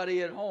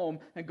everybody at home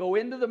and go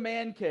into the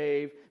man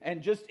cave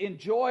and just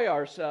enjoy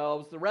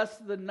ourselves the rest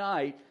of the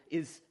night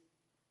there's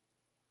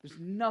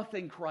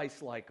nothing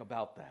Christ-like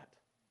about that.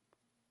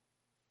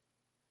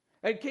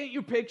 And can't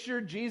you picture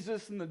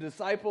Jesus and the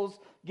disciples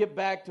get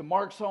back to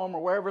Mark's home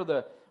or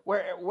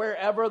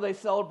wherever they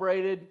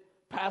celebrated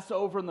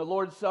Passover and the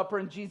Lord's Supper,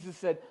 and Jesus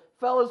said,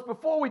 fellas,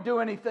 before we do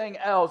anything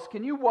else,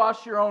 can you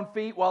wash your own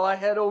feet while I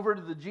head over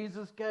to the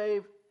Jesus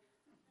cave?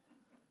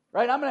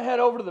 Right, I'm going to head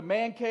over to the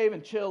man cave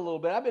and chill a little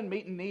bit. I've been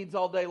meeting needs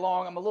all day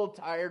long. I'm a little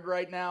tired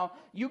right now.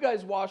 You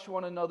guys wash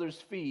one another's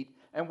feet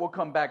and we'll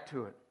come back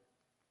to it.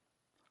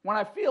 When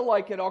I feel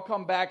like it, I'll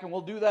come back and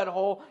we'll do that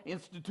whole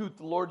institute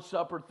the Lord's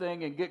Supper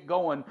thing and get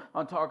going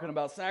on talking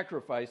about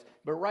sacrifice.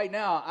 But right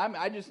now,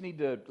 I just need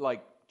to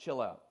chill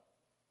out.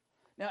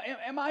 Now,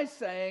 am I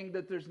saying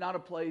that there's not a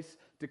place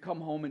to come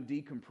home and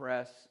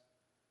decompress?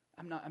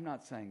 I'm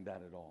not saying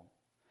that at all.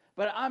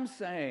 But I'm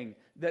saying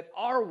that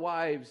our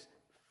wives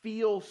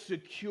feel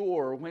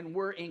secure when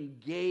we're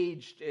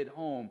engaged at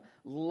home.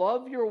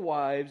 Love your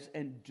wives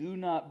and do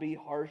not be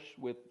harsh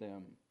with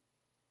them.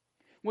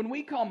 When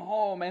we come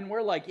home and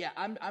we're like, yeah,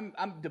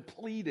 I'm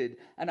depleted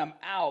and I'm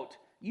out,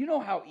 you know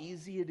how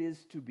easy it is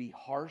to be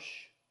harsh?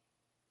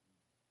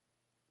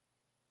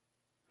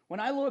 When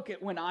I look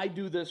at when I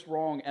do this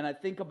wrong and I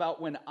think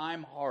about when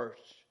I'm harsh,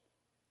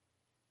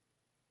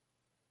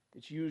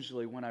 it's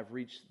usually when I've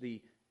reached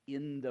the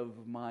end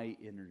of my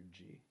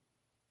energy.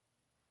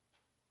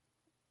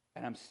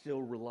 And I'm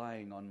still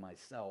relying on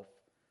myself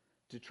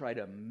to try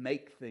to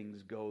make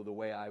things go the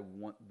way I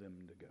want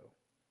them to go.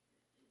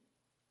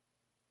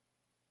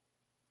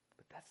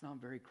 But that's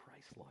not very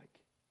Christ-like.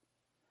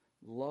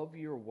 Love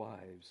your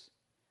wives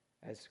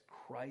as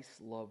Christ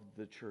loved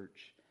the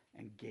church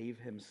and gave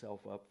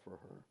himself up for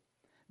her.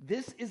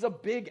 This is a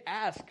big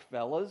ask,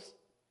 fellas.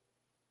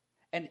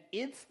 And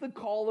it's the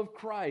call of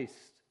Christ.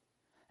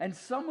 And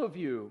some of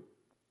you,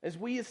 as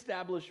we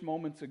established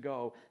moments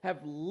ago,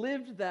 have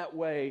lived that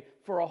way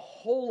for a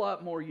whole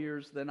lot more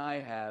years than I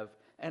have,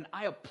 and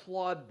I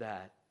applaud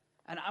that,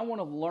 and I want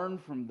to learn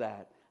from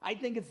that. I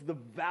think it's the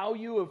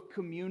value of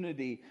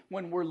community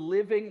when we're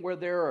living where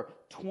there are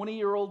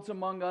 20-year-olds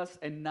among us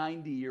and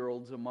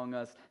 90-year-olds among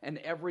us and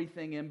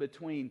everything in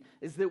between,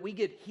 is that we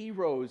get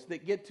heroes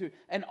that get to,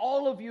 and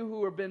all of you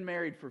who have been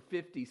married for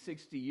 50,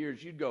 60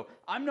 years, you'd go,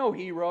 I'm no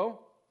hero.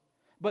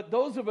 But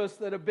those of us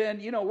that have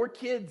been, we're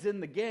kids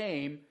in the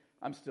game.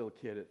 I'm still a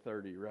kid at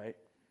 30, right?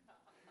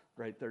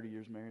 Right, 30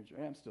 years marriage.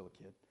 I'm still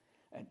a kid.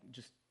 And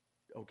just,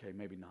 okay,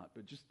 maybe not,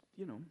 but just,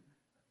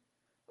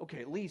 okay,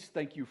 at least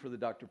thank you for the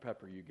Dr.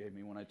 Pepper you gave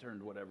me when I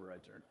turned whatever I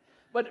turned.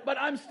 But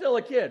I'm still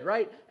a kid,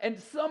 right? And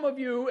some of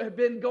you have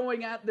been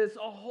going at this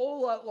a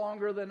whole lot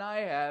longer than I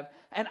have,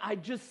 and I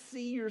just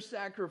see your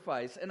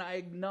sacrifice, and I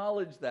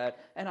acknowledge that,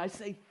 and I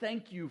say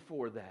thank you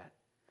for that,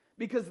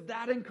 because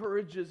that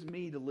encourages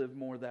me to live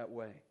more that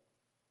way.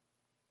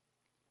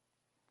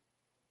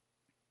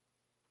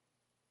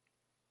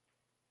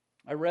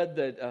 I read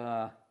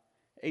that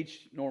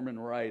H. Norman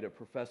Wright, a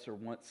professor,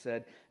 once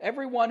said,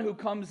 "Everyone who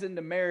comes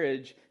into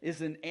marriage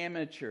is an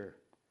amateur,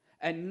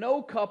 and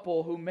no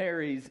couple who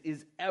marries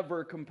is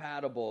ever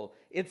compatible.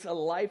 It's a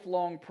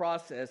lifelong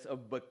process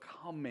of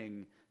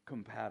becoming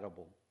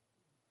compatible."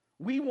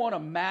 We want a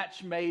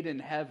match made in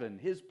heaven.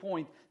 His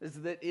point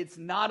is that it's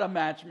not a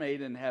match made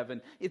in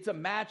heaven. It's a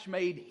match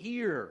made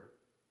here.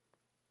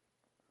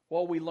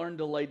 While we learn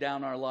to lay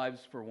down our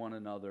lives for one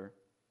another.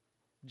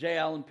 J.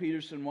 Allen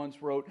Peterson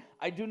once wrote,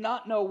 "I do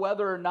not know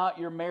whether or not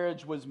your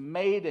marriage was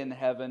made in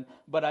heaven,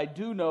 but I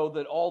do know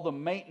that all the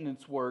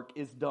maintenance work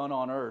is done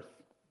on earth."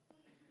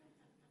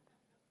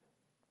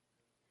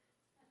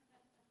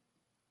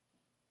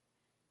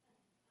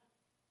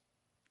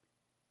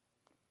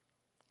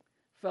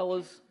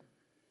 Fellas,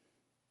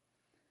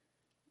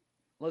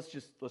 let's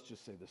just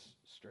say this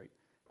straight.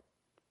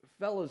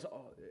 Fellas,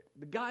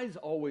 the guys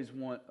always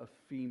want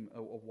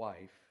a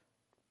wife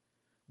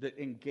that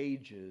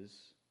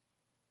engages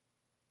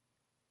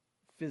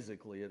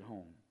physically at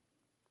home.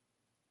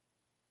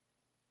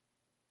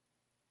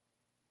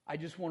 I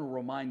just want to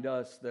remind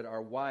us that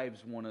our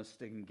wives want us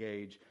to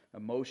engage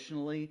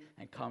emotionally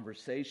and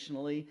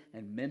conversationally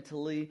and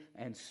mentally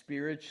and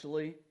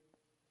spiritually.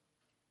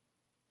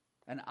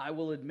 And I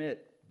will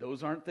admit,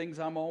 those aren't things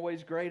I'm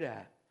always great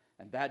at.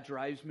 And that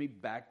drives me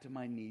back to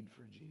my need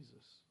for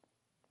Jesus.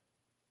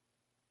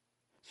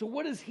 So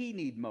what does he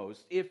need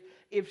most?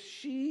 If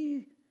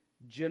she,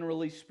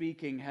 generally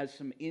speaking, has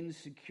some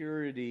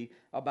insecurity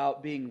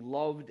about being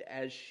loved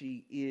as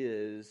she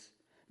is,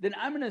 then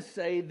I'm going to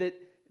say that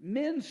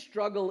men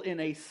struggle in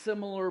a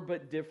similar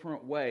but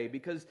different way,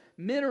 because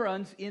men are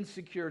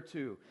insecure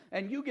too.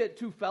 And you get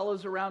two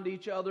fellas around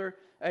each other,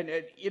 and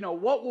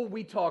what will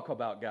we talk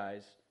about,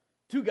 guys?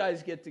 Two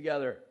guys get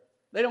together.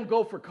 They don't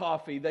go for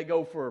coffee, they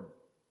go for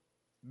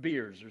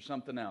beers or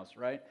something else,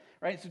 right?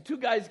 So two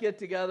guys get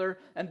together,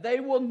 and they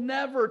will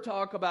never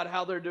talk about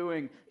how they're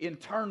doing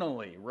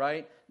internally,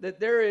 right? That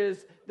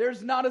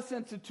there's not a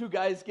sense of two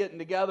guys getting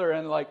together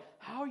and like,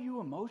 how are you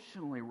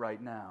emotionally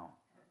right now?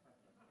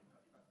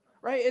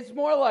 Right? It's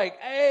more like,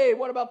 hey,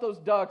 what about those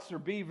ducks or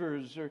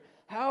beavers? Or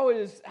how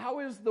is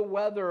the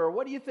weather? Or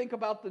what do you think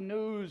about the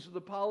news, or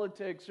the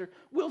politics? Or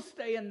we'll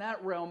stay in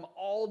that realm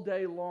all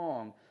day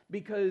long,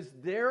 because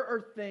there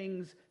are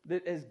things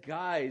that as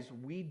guys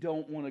we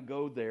don't want to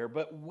go there.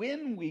 But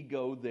when we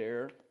go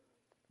there,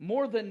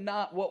 more than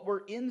not, what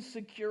we're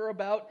insecure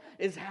about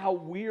is how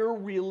we're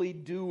really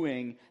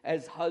doing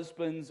as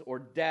husbands or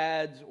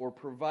dads or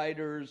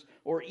providers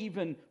or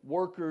even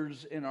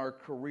workers in our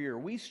career.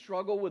 We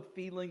struggle with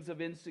feelings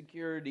of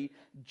insecurity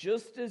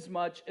just as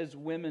much as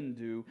women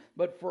do.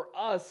 But for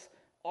us,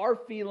 our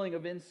feeling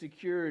of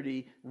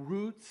insecurity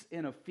roots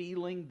in a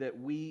feeling that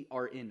we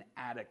are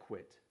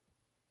inadequate.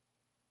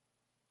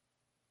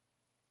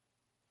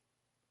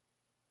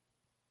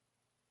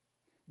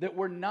 That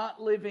we're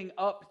not living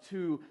up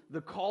to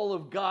the call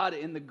of God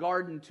in the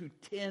garden to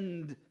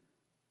tend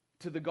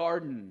to the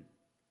garden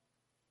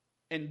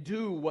and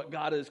do what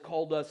God has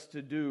called us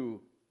to do.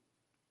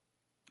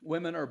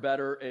 Women are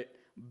better at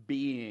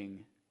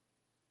being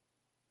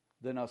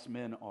than us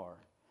men are.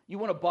 You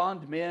want to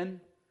bond men?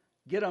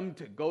 Get them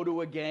to go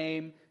to a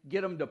game,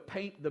 get them to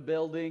paint the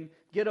building,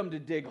 get them to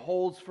dig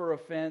holes for a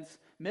fence.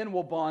 Men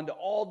will bond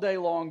all day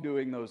long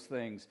doing those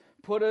things.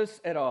 Put us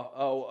at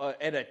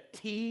a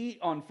tea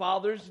on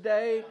Father's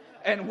Day,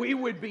 and we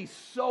would be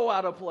so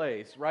out of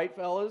place, right,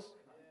 fellas?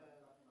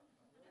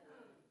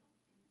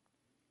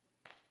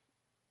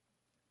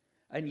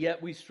 And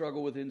yet we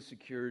struggle with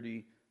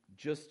insecurity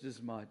just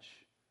as much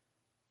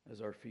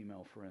as our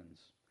female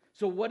friends.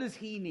 So what does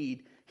he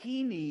need?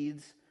 He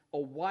needs a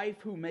wife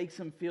who makes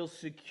him feel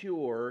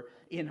secure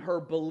in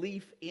her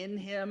belief in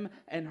him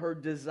and her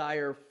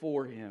desire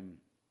for him.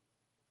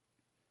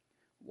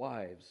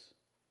 Wives,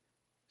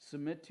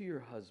 submit to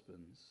your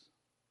husbands,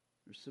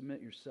 or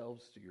submit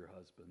yourselves to your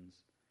husbands,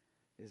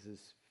 as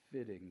is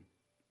fitting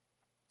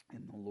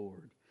in the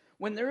Lord.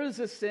 When there is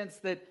a sense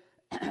that,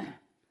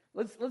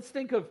 let's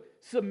think of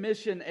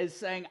submission as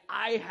saying,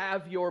 I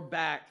have your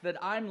back, that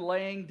I'm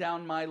laying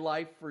down my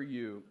life for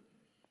you.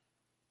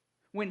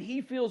 When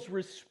he feels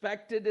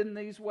respected in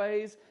these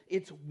ways,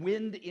 it's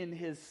wind in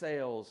his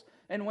sails.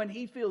 And when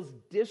he feels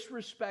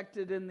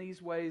disrespected in these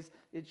ways,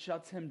 it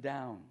shuts him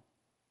down.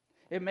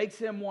 It makes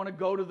him want to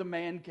go to the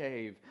man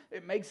cave.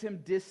 It makes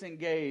him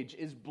disengage.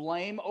 Is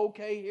blame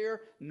okay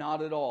here?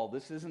 Not at all.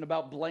 This isn't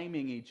about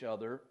blaming each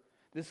other.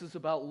 This is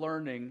about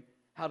learning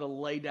how to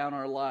lay down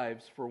our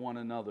lives for one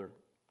another.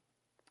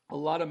 A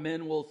lot of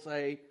men will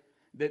say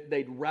that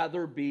they'd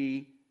rather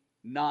be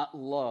not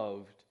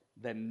loved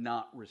than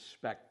not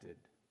respected.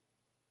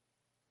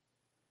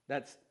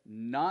 That's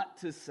not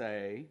to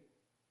say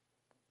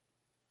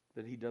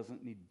that he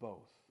doesn't need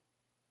both.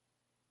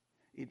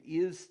 It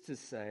is to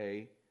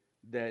say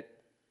that,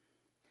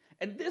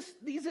 and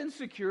these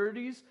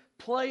insecurities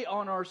play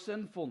on our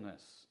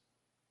sinfulness.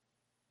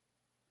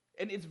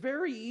 And it's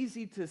very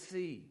easy to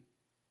see.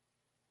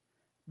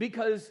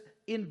 Because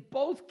in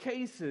both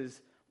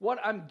cases, What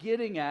I'm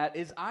getting at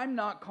is I'm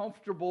not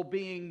comfortable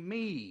being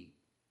me.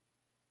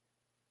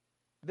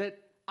 That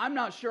I'm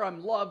not sure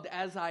I'm loved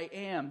as I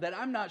am. That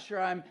I'm not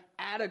sure I'm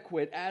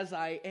adequate as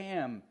I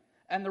am.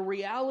 And the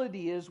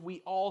reality is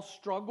we all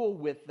struggle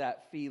with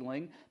that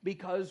feeling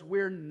because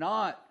we're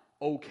not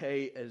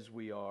okay as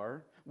we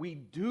are. We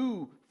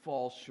do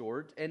fall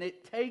short, and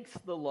it takes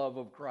the love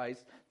of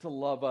Christ to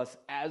love us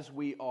as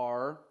we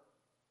are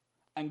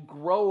and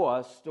grow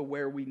us to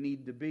where we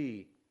need to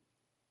be.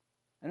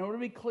 And I want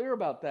to be clear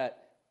about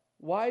that.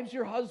 Wives,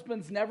 your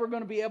husband's never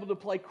going to be able to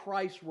play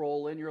Christ's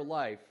role in your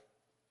life.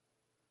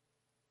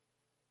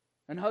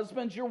 And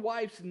husbands, your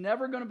wife's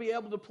never going to be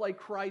able to play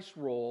Christ's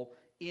role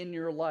in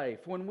your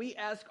life. When we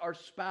ask our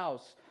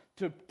spouse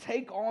to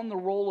take on the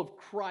role of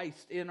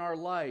Christ in our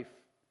life,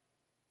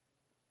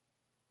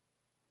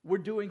 we're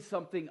doing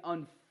something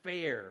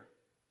unfair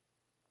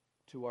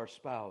to our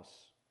spouse.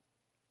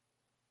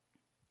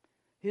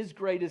 His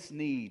greatest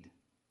need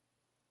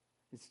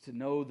is to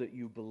know that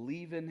you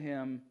believe in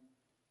him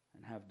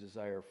and have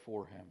desire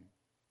for him.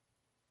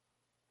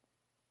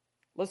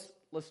 Let's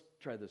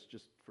try this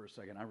just for a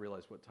second. I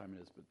realize what time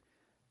it is, but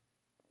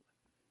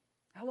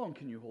how long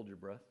can you hold your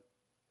breath?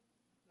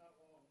 Not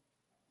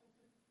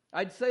long.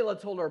 I'd say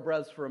let's hold our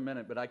breaths for a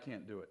minute, but I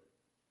can't do it.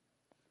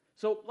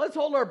 So let's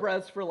hold our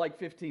breaths for like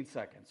 15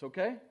 seconds,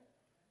 okay?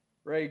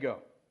 Ready to go.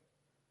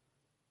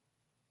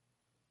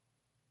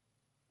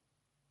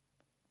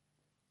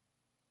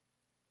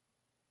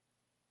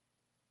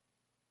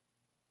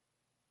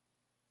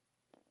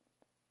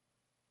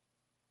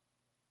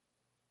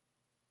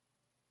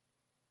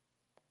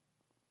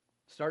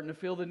 Starting to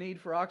feel the need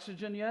for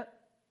oxygen yet?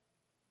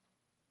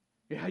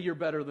 Yeah, you're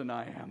better than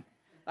I am.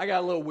 I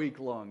got a little weak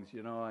lungs,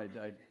 you know.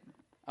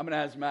 I'm an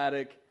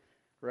asthmatic,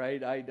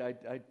 right? I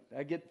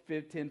get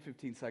 10,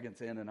 15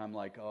 seconds in and I'm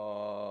like,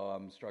 oh,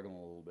 I'm struggling a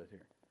little bit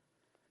here.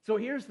 So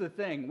here's the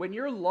thing. When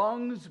your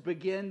lungs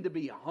begin to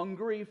be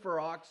hungry for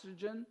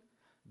oxygen,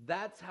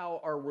 that's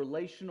how our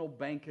relational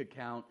bank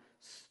account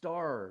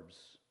starves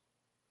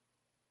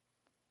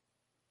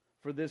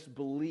for this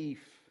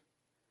belief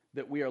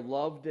that we are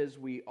loved as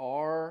we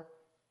are,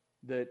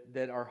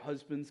 that our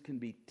husbands can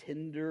be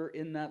tender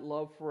in that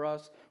love for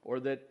us, or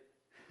that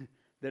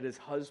as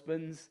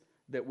husbands,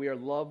 that we are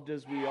loved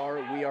as we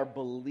are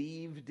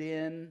believed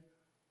in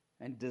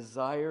and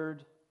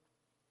desired.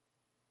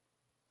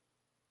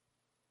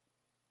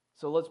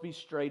 So let's be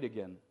straight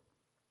again.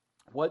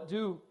 What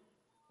do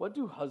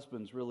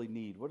husbands really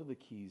need? What are the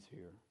keys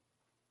here?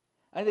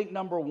 I think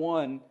number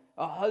one,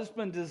 a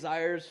husband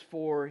desires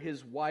for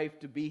his wife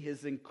to be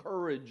his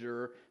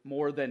encourager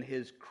more than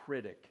his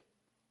critic.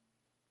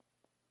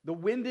 The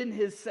wind in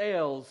his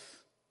sails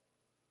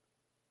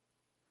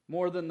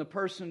more than the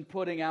person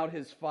putting out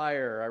his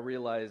fire. I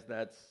realize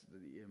that's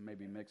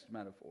maybe mixed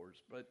metaphors,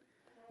 but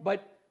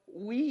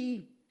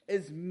we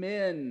as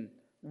men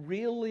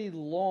really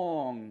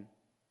long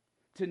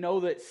to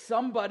know that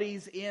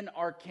somebody's in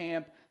our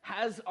camp,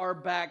 has our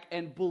back,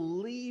 and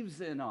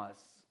believes in us.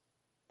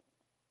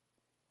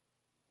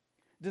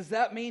 Does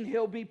that mean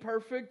he'll be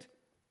perfect?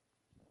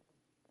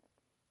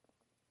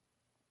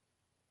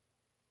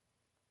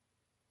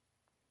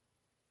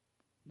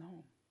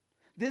 No.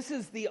 This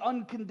is the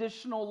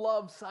unconditional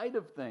love side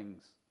of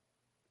things.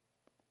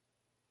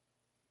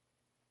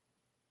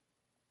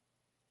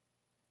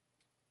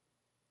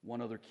 One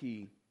other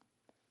key.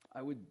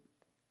 I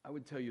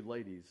would tell you,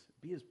 ladies,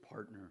 be his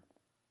partner,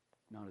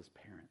 not his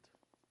parent.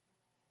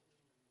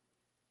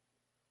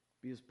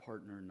 Be his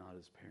partner, not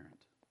his parent.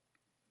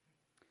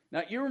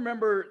 Now, you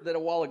remember that a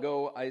while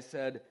ago I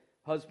said,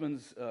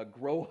 husbands,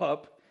 grow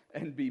up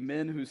and be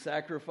men who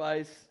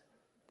sacrifice?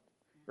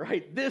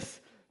 Right?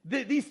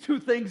 These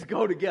two things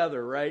go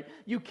together, right?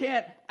 You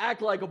can't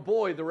act like a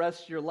boy the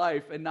rest of your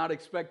life and not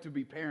expect to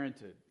be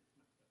parented.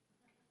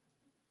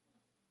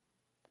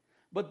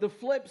 But the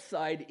flip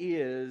side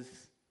is,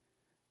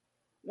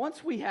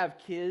 once we have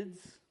kids,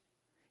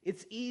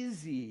 it's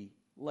easy,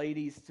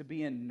 ladies, to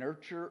be in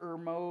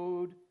nurturer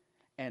mode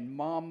and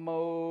mom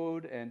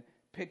mode and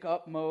pick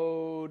up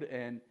mode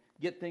and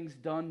get things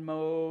done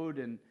mode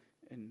and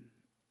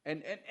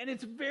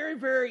it's very,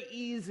 very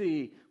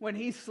easy when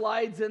he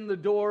slides in the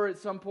door at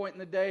some point in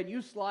the day and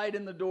you slide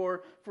in the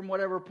door from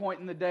whatever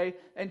point in the day,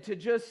 and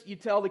you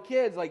tell the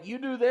kids, like, you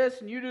do this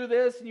and you do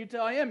this, and you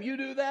tell him you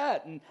do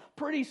that, and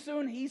pretty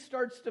soon he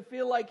starts to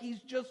feel like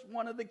he's just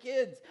one of the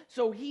kids,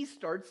 so he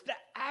starts to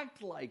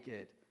act like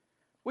it,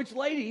 which,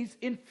 ladies,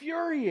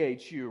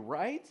 infuriates you,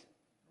 right?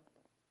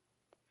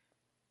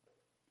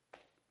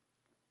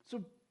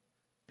 So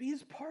be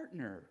his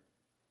partner,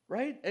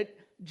 right? At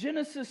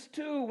Genesis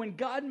 2, when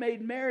God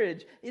made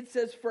marriage, it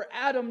says for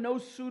Adam no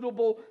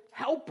suitable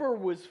helper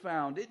was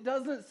found. It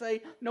doesn't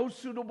say no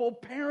suitable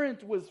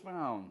parent was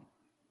found.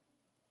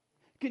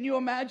 Can you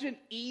imagine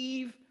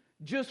Eve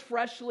just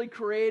freshly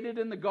created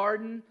in the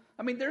garden?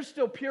 I mean, they're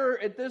still pure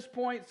at this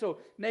point, so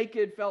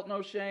naked, felt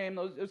no shame,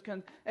 those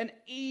kinds. And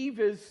Eve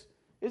is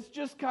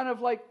just kind of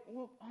like,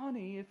 well,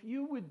 honey, if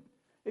you'd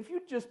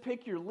just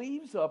pick your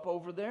leaves up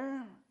over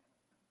there.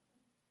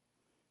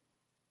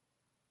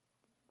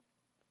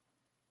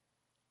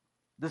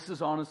 This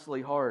is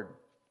honestly hard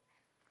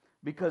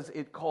because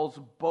it calls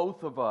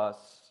both of us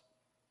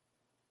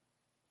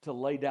to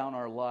lay down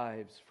our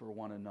lives for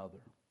one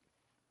another.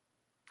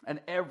 And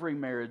every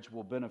marriage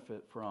will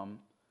benefit from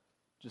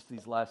just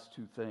these last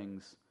two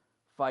things: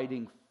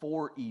 fighting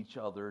for each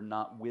other,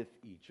 not with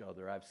each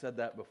other. I've said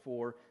that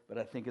before, but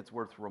I think it's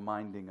worth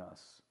reminding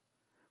us.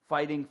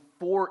 Fighting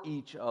for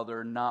each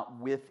other, not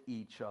with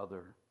each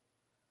other.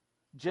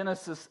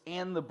 Genesis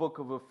and the book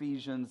of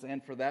Ephesians,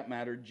 and for that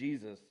matter,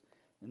 Jesus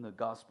in the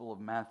Gospel of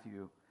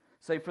Matthew,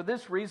 say, "For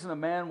this reason a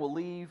man will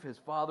leave his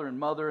father and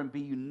mother and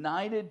be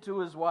united to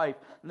his wife,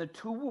 and the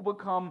two will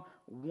become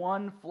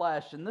one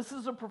flesh." And this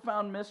is a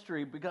profound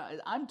mystery because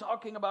I'm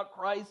talking about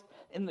Christ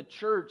and the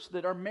church,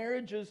 that our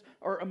marriages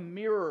are a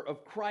mirror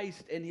of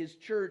Christ and his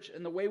church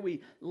and the way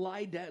we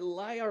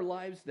lie our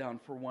lives down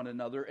for one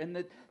another, and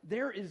that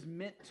there is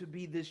meant to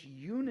be this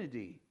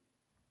unity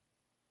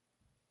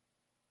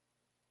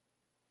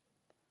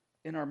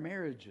in our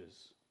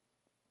marriages.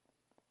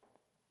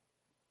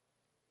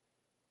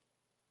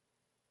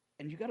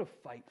 And you got to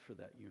fight for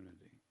that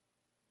unity.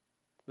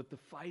 But the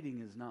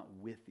fighting is not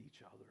with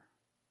each other.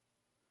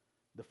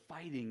 The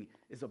fighting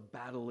is a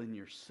battle in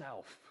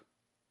yourself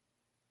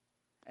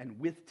and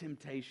with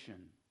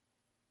temptation.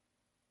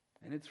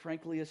 And it's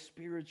frankly a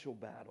spiritual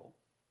battle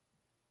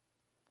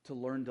to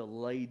learn to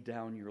lay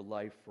down your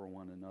life for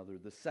one another.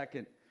 The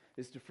second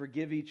is to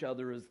forgive each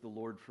other as the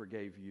Lord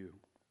forgave you.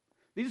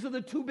 These are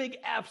the two big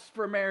F's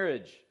for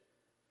marriage.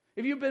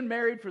 If you've been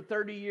married for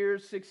 30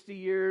 years, 60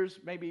 years,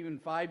 maybe even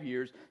 5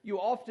 years, you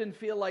often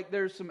feel like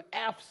there's some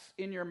F's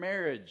in your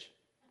marriage.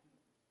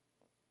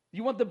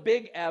 You want the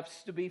big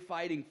F's to be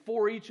fighting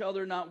for each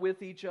other, not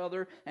with each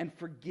other, and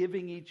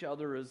forgiving each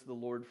other as the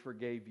Lord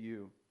forgave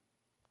you.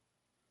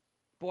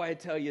 Boy, I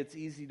tell you, it's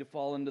easy to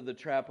fall into the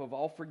trap of,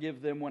 I'll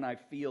forgive them when I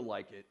feel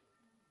like it.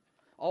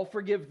 I'll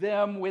forgive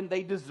them when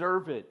they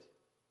deserve it.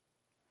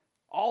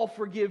 I'll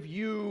forgive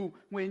you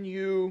when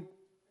you...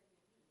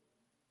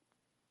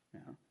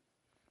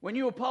 when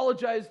you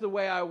apologize the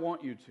way I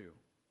want you to.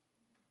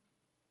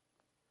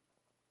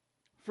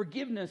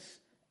 Forgiveness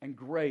and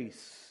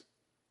grace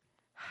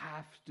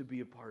have to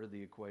be a part of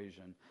the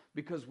equation,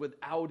 because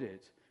without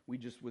it, we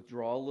just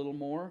withdraw a little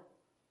more,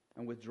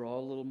 and withdraw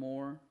a little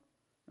more,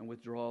 and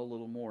withdraw a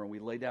little more, and we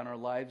lay down our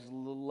lives a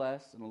little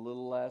less, and a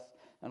little less,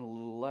 and a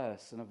little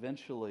less, and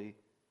eventually,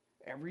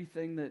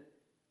 everything that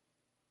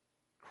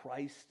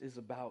Christ is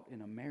about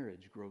in a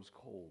marriage grows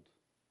cold.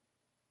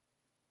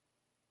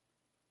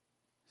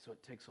 So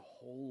it takes a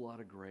whole lot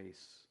of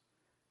grace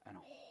and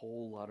a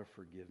whole lot of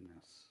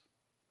forgiveness.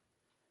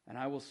 And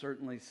I will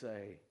certainly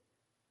say,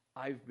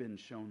 I've been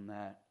shown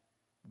that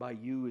by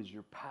you as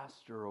your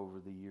pastor over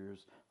the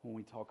years when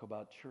we talk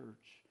about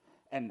church.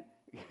 And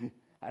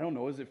I don't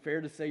know, is it fair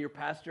to say your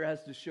pastor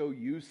has to show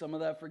you some of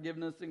that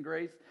forgiveness and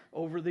grace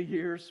over the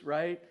years,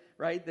 right?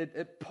 Right?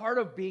 That part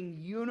of being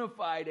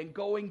unified and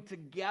going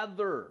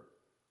together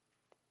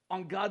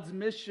on God's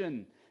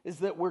mission is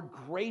that we're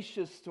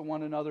gracious to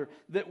one another.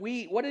 That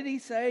we, what did he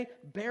say?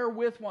 Bear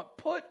with one,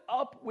 put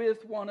up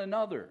with one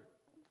another.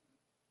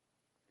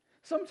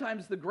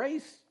 Sometimes the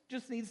grace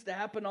just needs to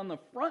happen on the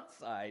front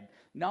side,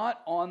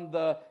 not on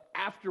the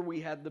after we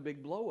had the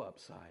big blow up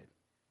side.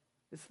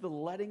 It's the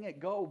letting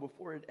it go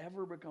before it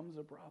ever becomes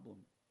a problem.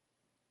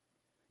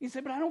 You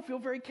say, but I don't feel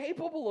very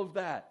capable of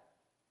that.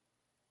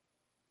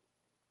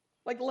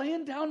 Like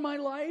laying down my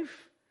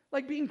life,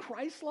 like being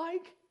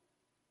Christ-like.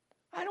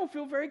 I don't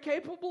feel very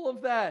capable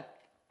of that.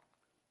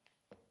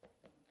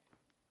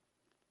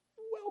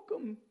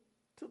 Welcome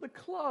to the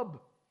club.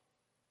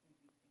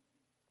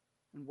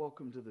 And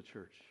welcome to the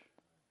church,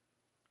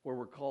 where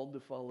we're called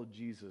to follow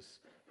Jesus,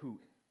 who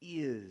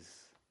is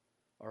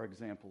our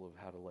example of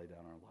how to lay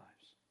down our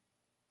lives.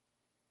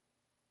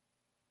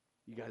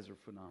 You guys are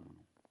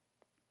phenomenal.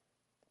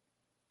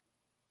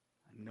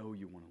 I know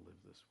you want to live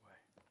this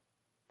way.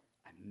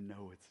 I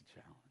know it's a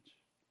challenge.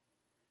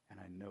 And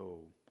I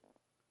know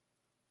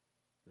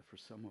that for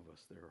some of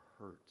us, there are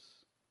hurts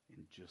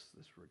in just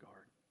this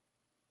regard.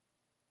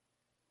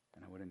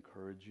 And I would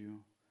encourage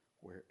you,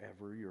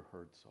 wherever your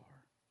hurts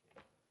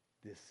are,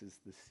 this is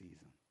the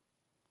season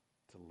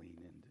to lean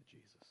into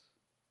Jesus.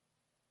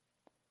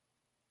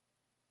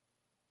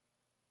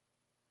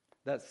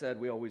 That said,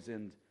 we always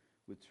end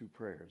with two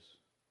prayers.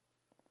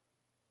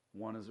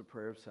 One is a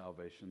prayer of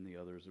salvation, the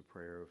other is a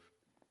prayer of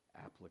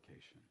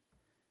application.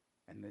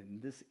 And then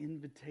this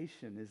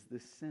invitation is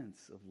this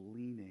sense of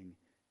leaning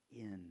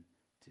in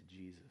to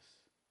Jesus.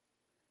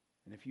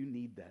 And if you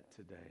need that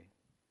today,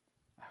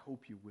 I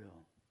hope you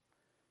will.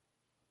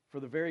 For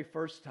the very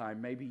first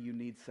time, maybe you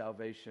need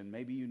salvation.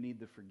 Maybe you need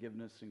the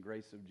forgiveness and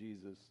grace of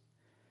Jesus.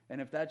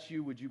 And if that's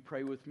you, would you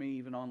pray with me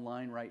even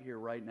online right here,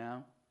 right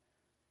now?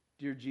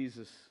 Dear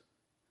Jesus,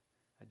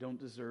 I don't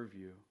deserve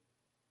you,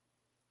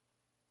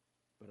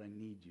 but I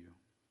need you.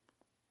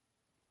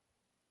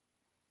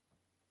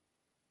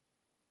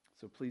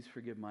 So please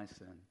forgive my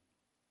sin.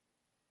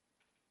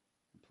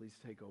 And please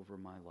take over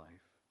my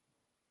life.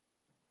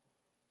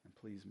 And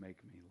please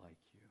make me like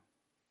you.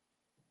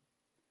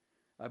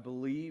 I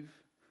believe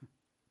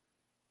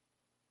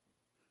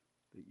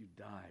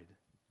died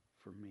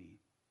for me.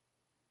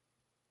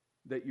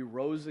 That you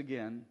rose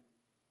again,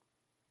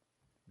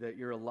 that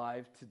you're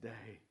alive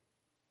today.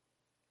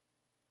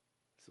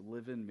 So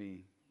live in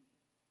me,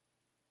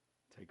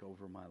 take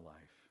over my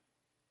life,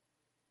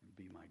 and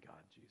be my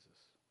God, Jesus.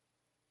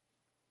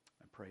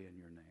 I pray in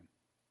your name.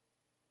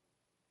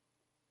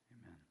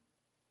 Amen.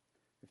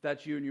 If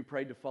that's you and you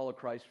prayed to follow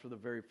Christ for the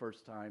very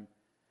first time,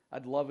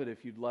 I'd love it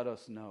if you'd let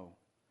us know.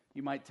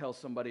 You might tell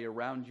somebody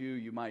around you.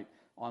 You might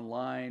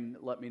online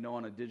let me know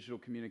on a digital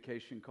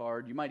communication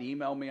card. You might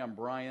email me. I'm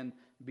Brian,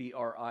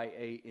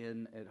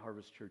 BRIAN,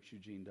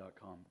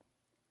 @harvestchurcheugene.com.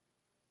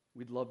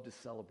 We'd love to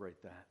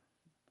celebrate that.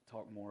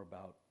 Talk more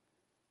about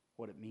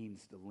what it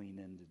means to lean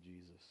into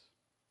Jesus.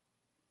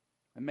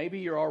 And maybe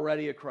you're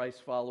already a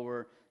Christ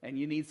follower and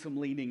you need some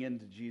leaning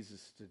into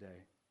Jesus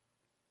today.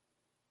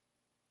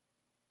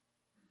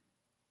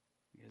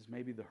 Because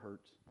maybe the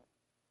hurt.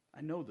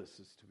 I know this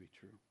is to be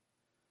true.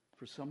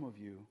 For some of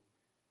you,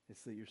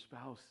 it's that your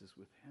spouse is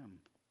with him.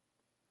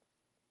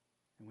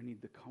 And we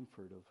need the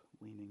comfort of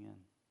leaning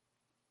in.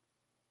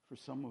 For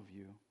some of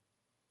you,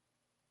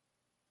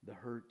 the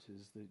hurt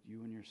is that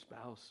you and your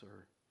spouse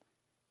are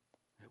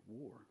at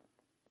war.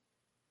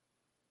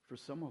 For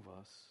some of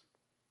us,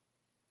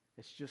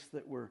 it's just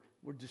that we're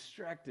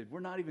distracted. We're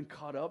not even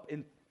caught up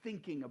in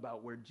thinking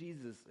about where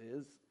Jesus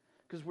is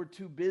because we're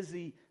too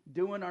busy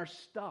doing our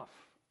stuff.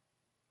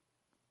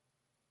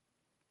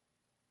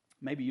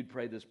 Maybe you'd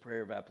pray this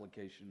prayer of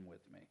application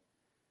with me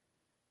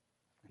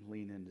and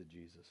lean into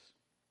Jesus.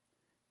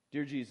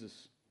 Dear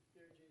Jesus,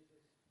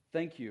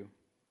 thank you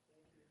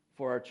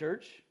for our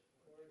church,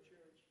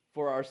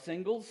 for our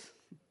singles,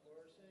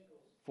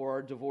 for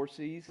our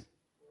divorcees,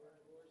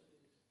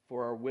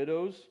 for our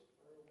widows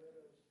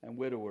and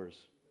widowers,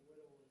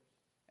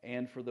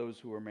 and for those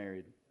who are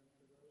married.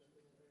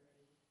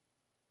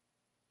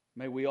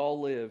 May we all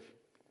live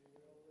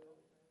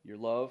your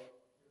love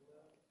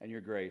and your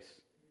grace.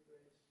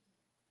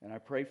 And I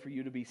pray for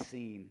you to be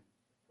seen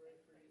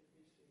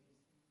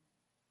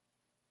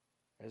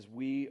as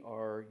we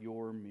are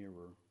your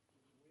mirror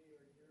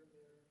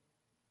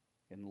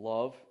in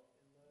love,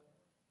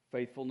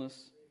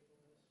 faithfulness,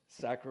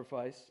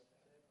 sacrifice,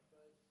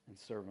 and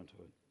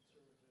servanthood.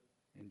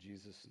 In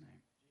Jesus'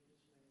 name.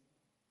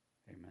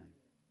 Amen.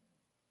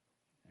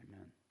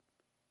 Amen.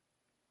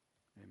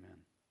 Amen.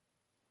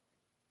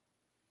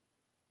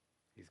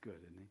 He's good,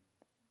 isn't he?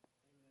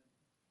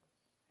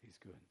 He's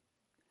good.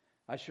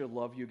 I sure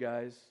love you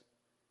guys.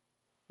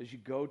 As you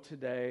go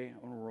today,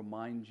 I want to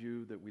remind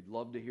you that we'd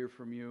love to hear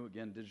from you.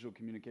 Again, digital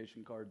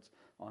communication cards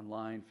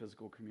online,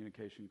 physical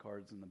communication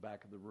cards in the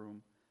back of the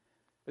room.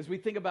 As we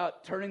think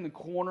about turning the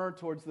corner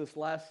towards this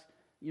last,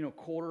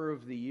 quarter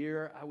of the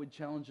year, I would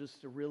challenge us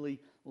to really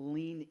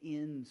lean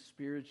in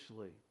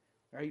spiritually.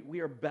 Right?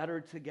 We are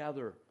better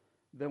together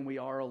than we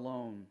are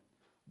alone.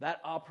 That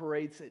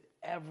operates at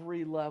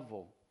every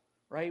level.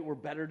 Right? We're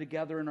better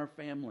together in our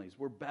families.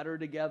 We're better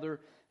together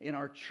in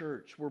our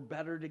church. We're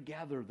better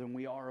together than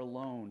we are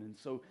alone. And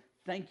so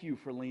thank you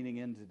for leaning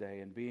in today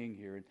and being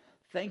here. And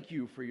thank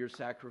you for your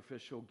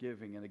sacrificial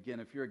giving. And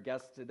again, if you're a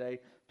guest today,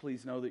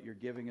 please know that your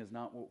giving is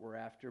not what we're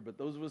after. But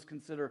those of us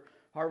consider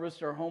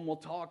Harvest our home. We'll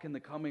talk in the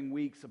coming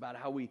weeks about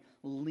how we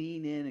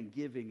lean in and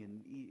giving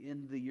and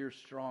end the year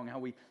strong, how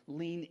we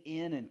lean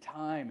in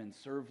time and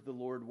serve the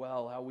Lord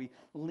well, how we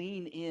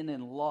lean in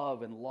and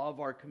love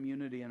our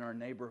community and our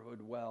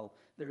neighborhood well.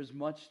 There's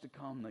much to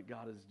come that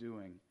God is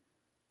doing.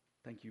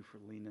 Thank you for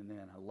leaning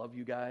in. I love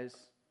you guys.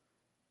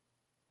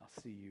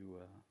 I'll see you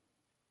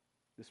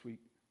this week,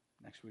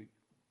 next week,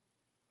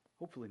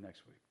 hopefully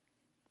next week.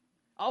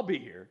 I'll be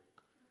here.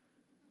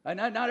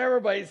 Not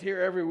everybody's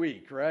here every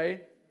week,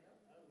 right?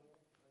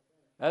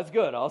 That's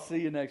good. I'll see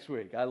you next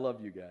week. I love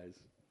you guys.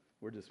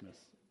 We're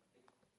dismissed.